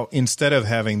figure it out instead of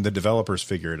having the developers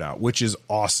figure it out, which is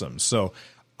awesome. So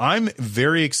I'm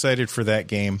very excited for that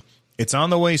game. It's on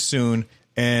the way soon,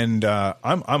 and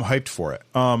I'm hyped for it.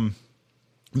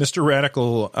 Mr.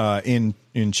 Radical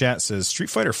in chat says Street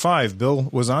Fighter V, Bill,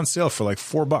 was on sale for like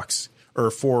 $4 or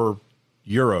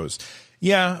 €4.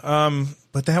 Yeah,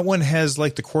 but that one has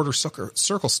like the quarter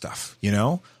circle stuff, you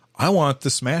know? I want the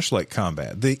Smash-like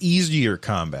combat, the easier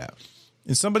combat.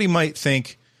 And somebody might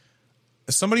say,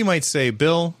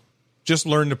 Bill, just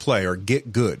learn to play or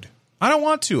get good. I don't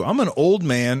want to. I'm an old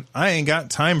man. I ain't got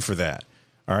time for that.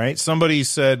 All right. Somebody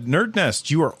said, Nerd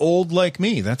Nest, you are old like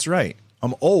me. That's right.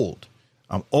 I'm old,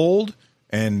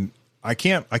 and I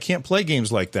can't play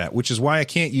games like that, which is why I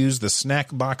can't use the Snack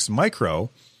Box Micro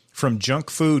from Junk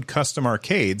Food Custom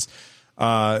Arcades.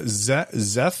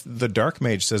 Zeth the Dark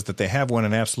Mage says that they have one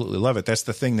and absolutely love it. That's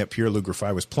the thing that Pierre-Luc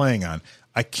Graffi was playing on.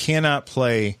 I cannot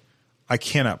play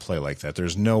like that.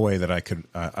 There's no way that I could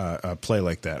play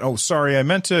like that. Oh, sorry.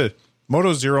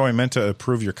 Moto Zero, I meant to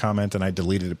approve your comment and I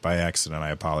deleted it by accident. I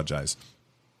apologize.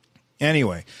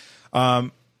 Anyway,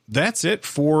 that's it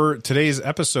for today's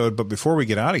episode. But before we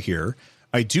get out of here,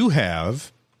 I do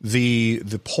have the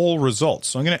poll results.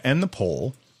 So I'm going to end the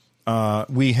poll.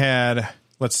 We had,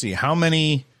 let's see, how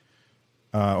many?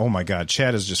 Oh my God,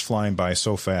 chat is just flying by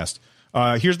so fast.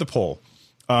 Here's the poll.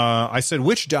 I said,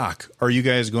 which dock are you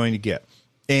guys going to get?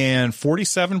 And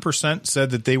 47%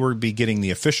 said that they would be getting the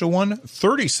official one.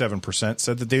 37%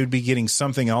 said that they would be getting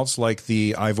something else like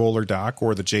the iVolar dock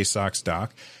or the JSOX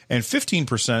dock. And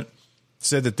 15%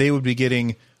 said that they would be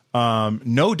getting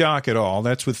no dock at all.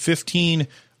 That's with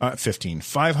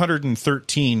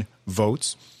 513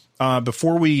 votes.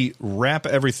 Before we wrap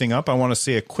everything up, I want to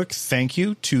say a quick thank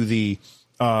you to the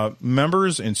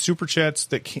members and super chats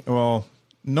that came, well,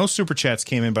 no super chats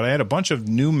came in, but I had a bunch of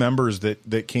new members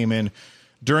that came in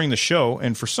during the show.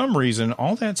 And for some reason,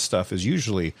 all that stuff is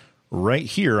usually right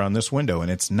here on this window, and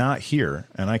it's not here.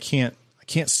 And I can't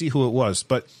see who it was.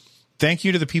 But thank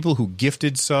you to the people who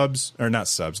gifted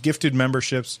gifted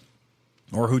memberships,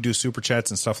 or who do super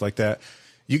chats and stuff like that.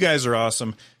 You guys are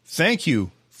awesome. Thank you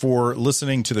for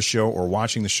listening to the show or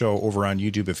watching the show over on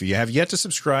YouTube. If you have yet to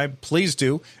subscribe, please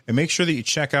do. And make sure that you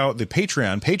check out the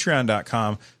Patreon,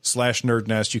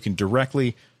 patreon.com/nerdnest. You can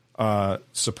directly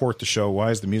support the show.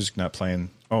 Why is the music not playing?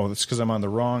 Oh, that's because I'm on the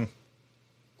wrong.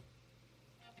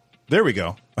 There we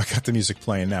go. I got the music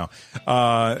playing now.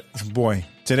 Boy,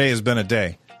 today has been a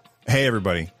day. Hey,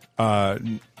 everybody.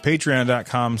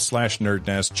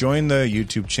 Patreon.com/nerdnest. Join the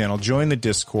YouTube channel, join the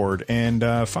Discord, and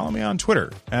follow me on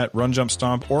Twitter at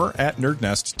RunJumpStomp or at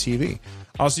NerdNestTV.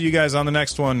 I'll see you guys on the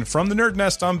next one. From the Nerd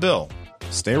Nest, I'm Bill.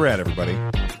 Stay rad, everybody.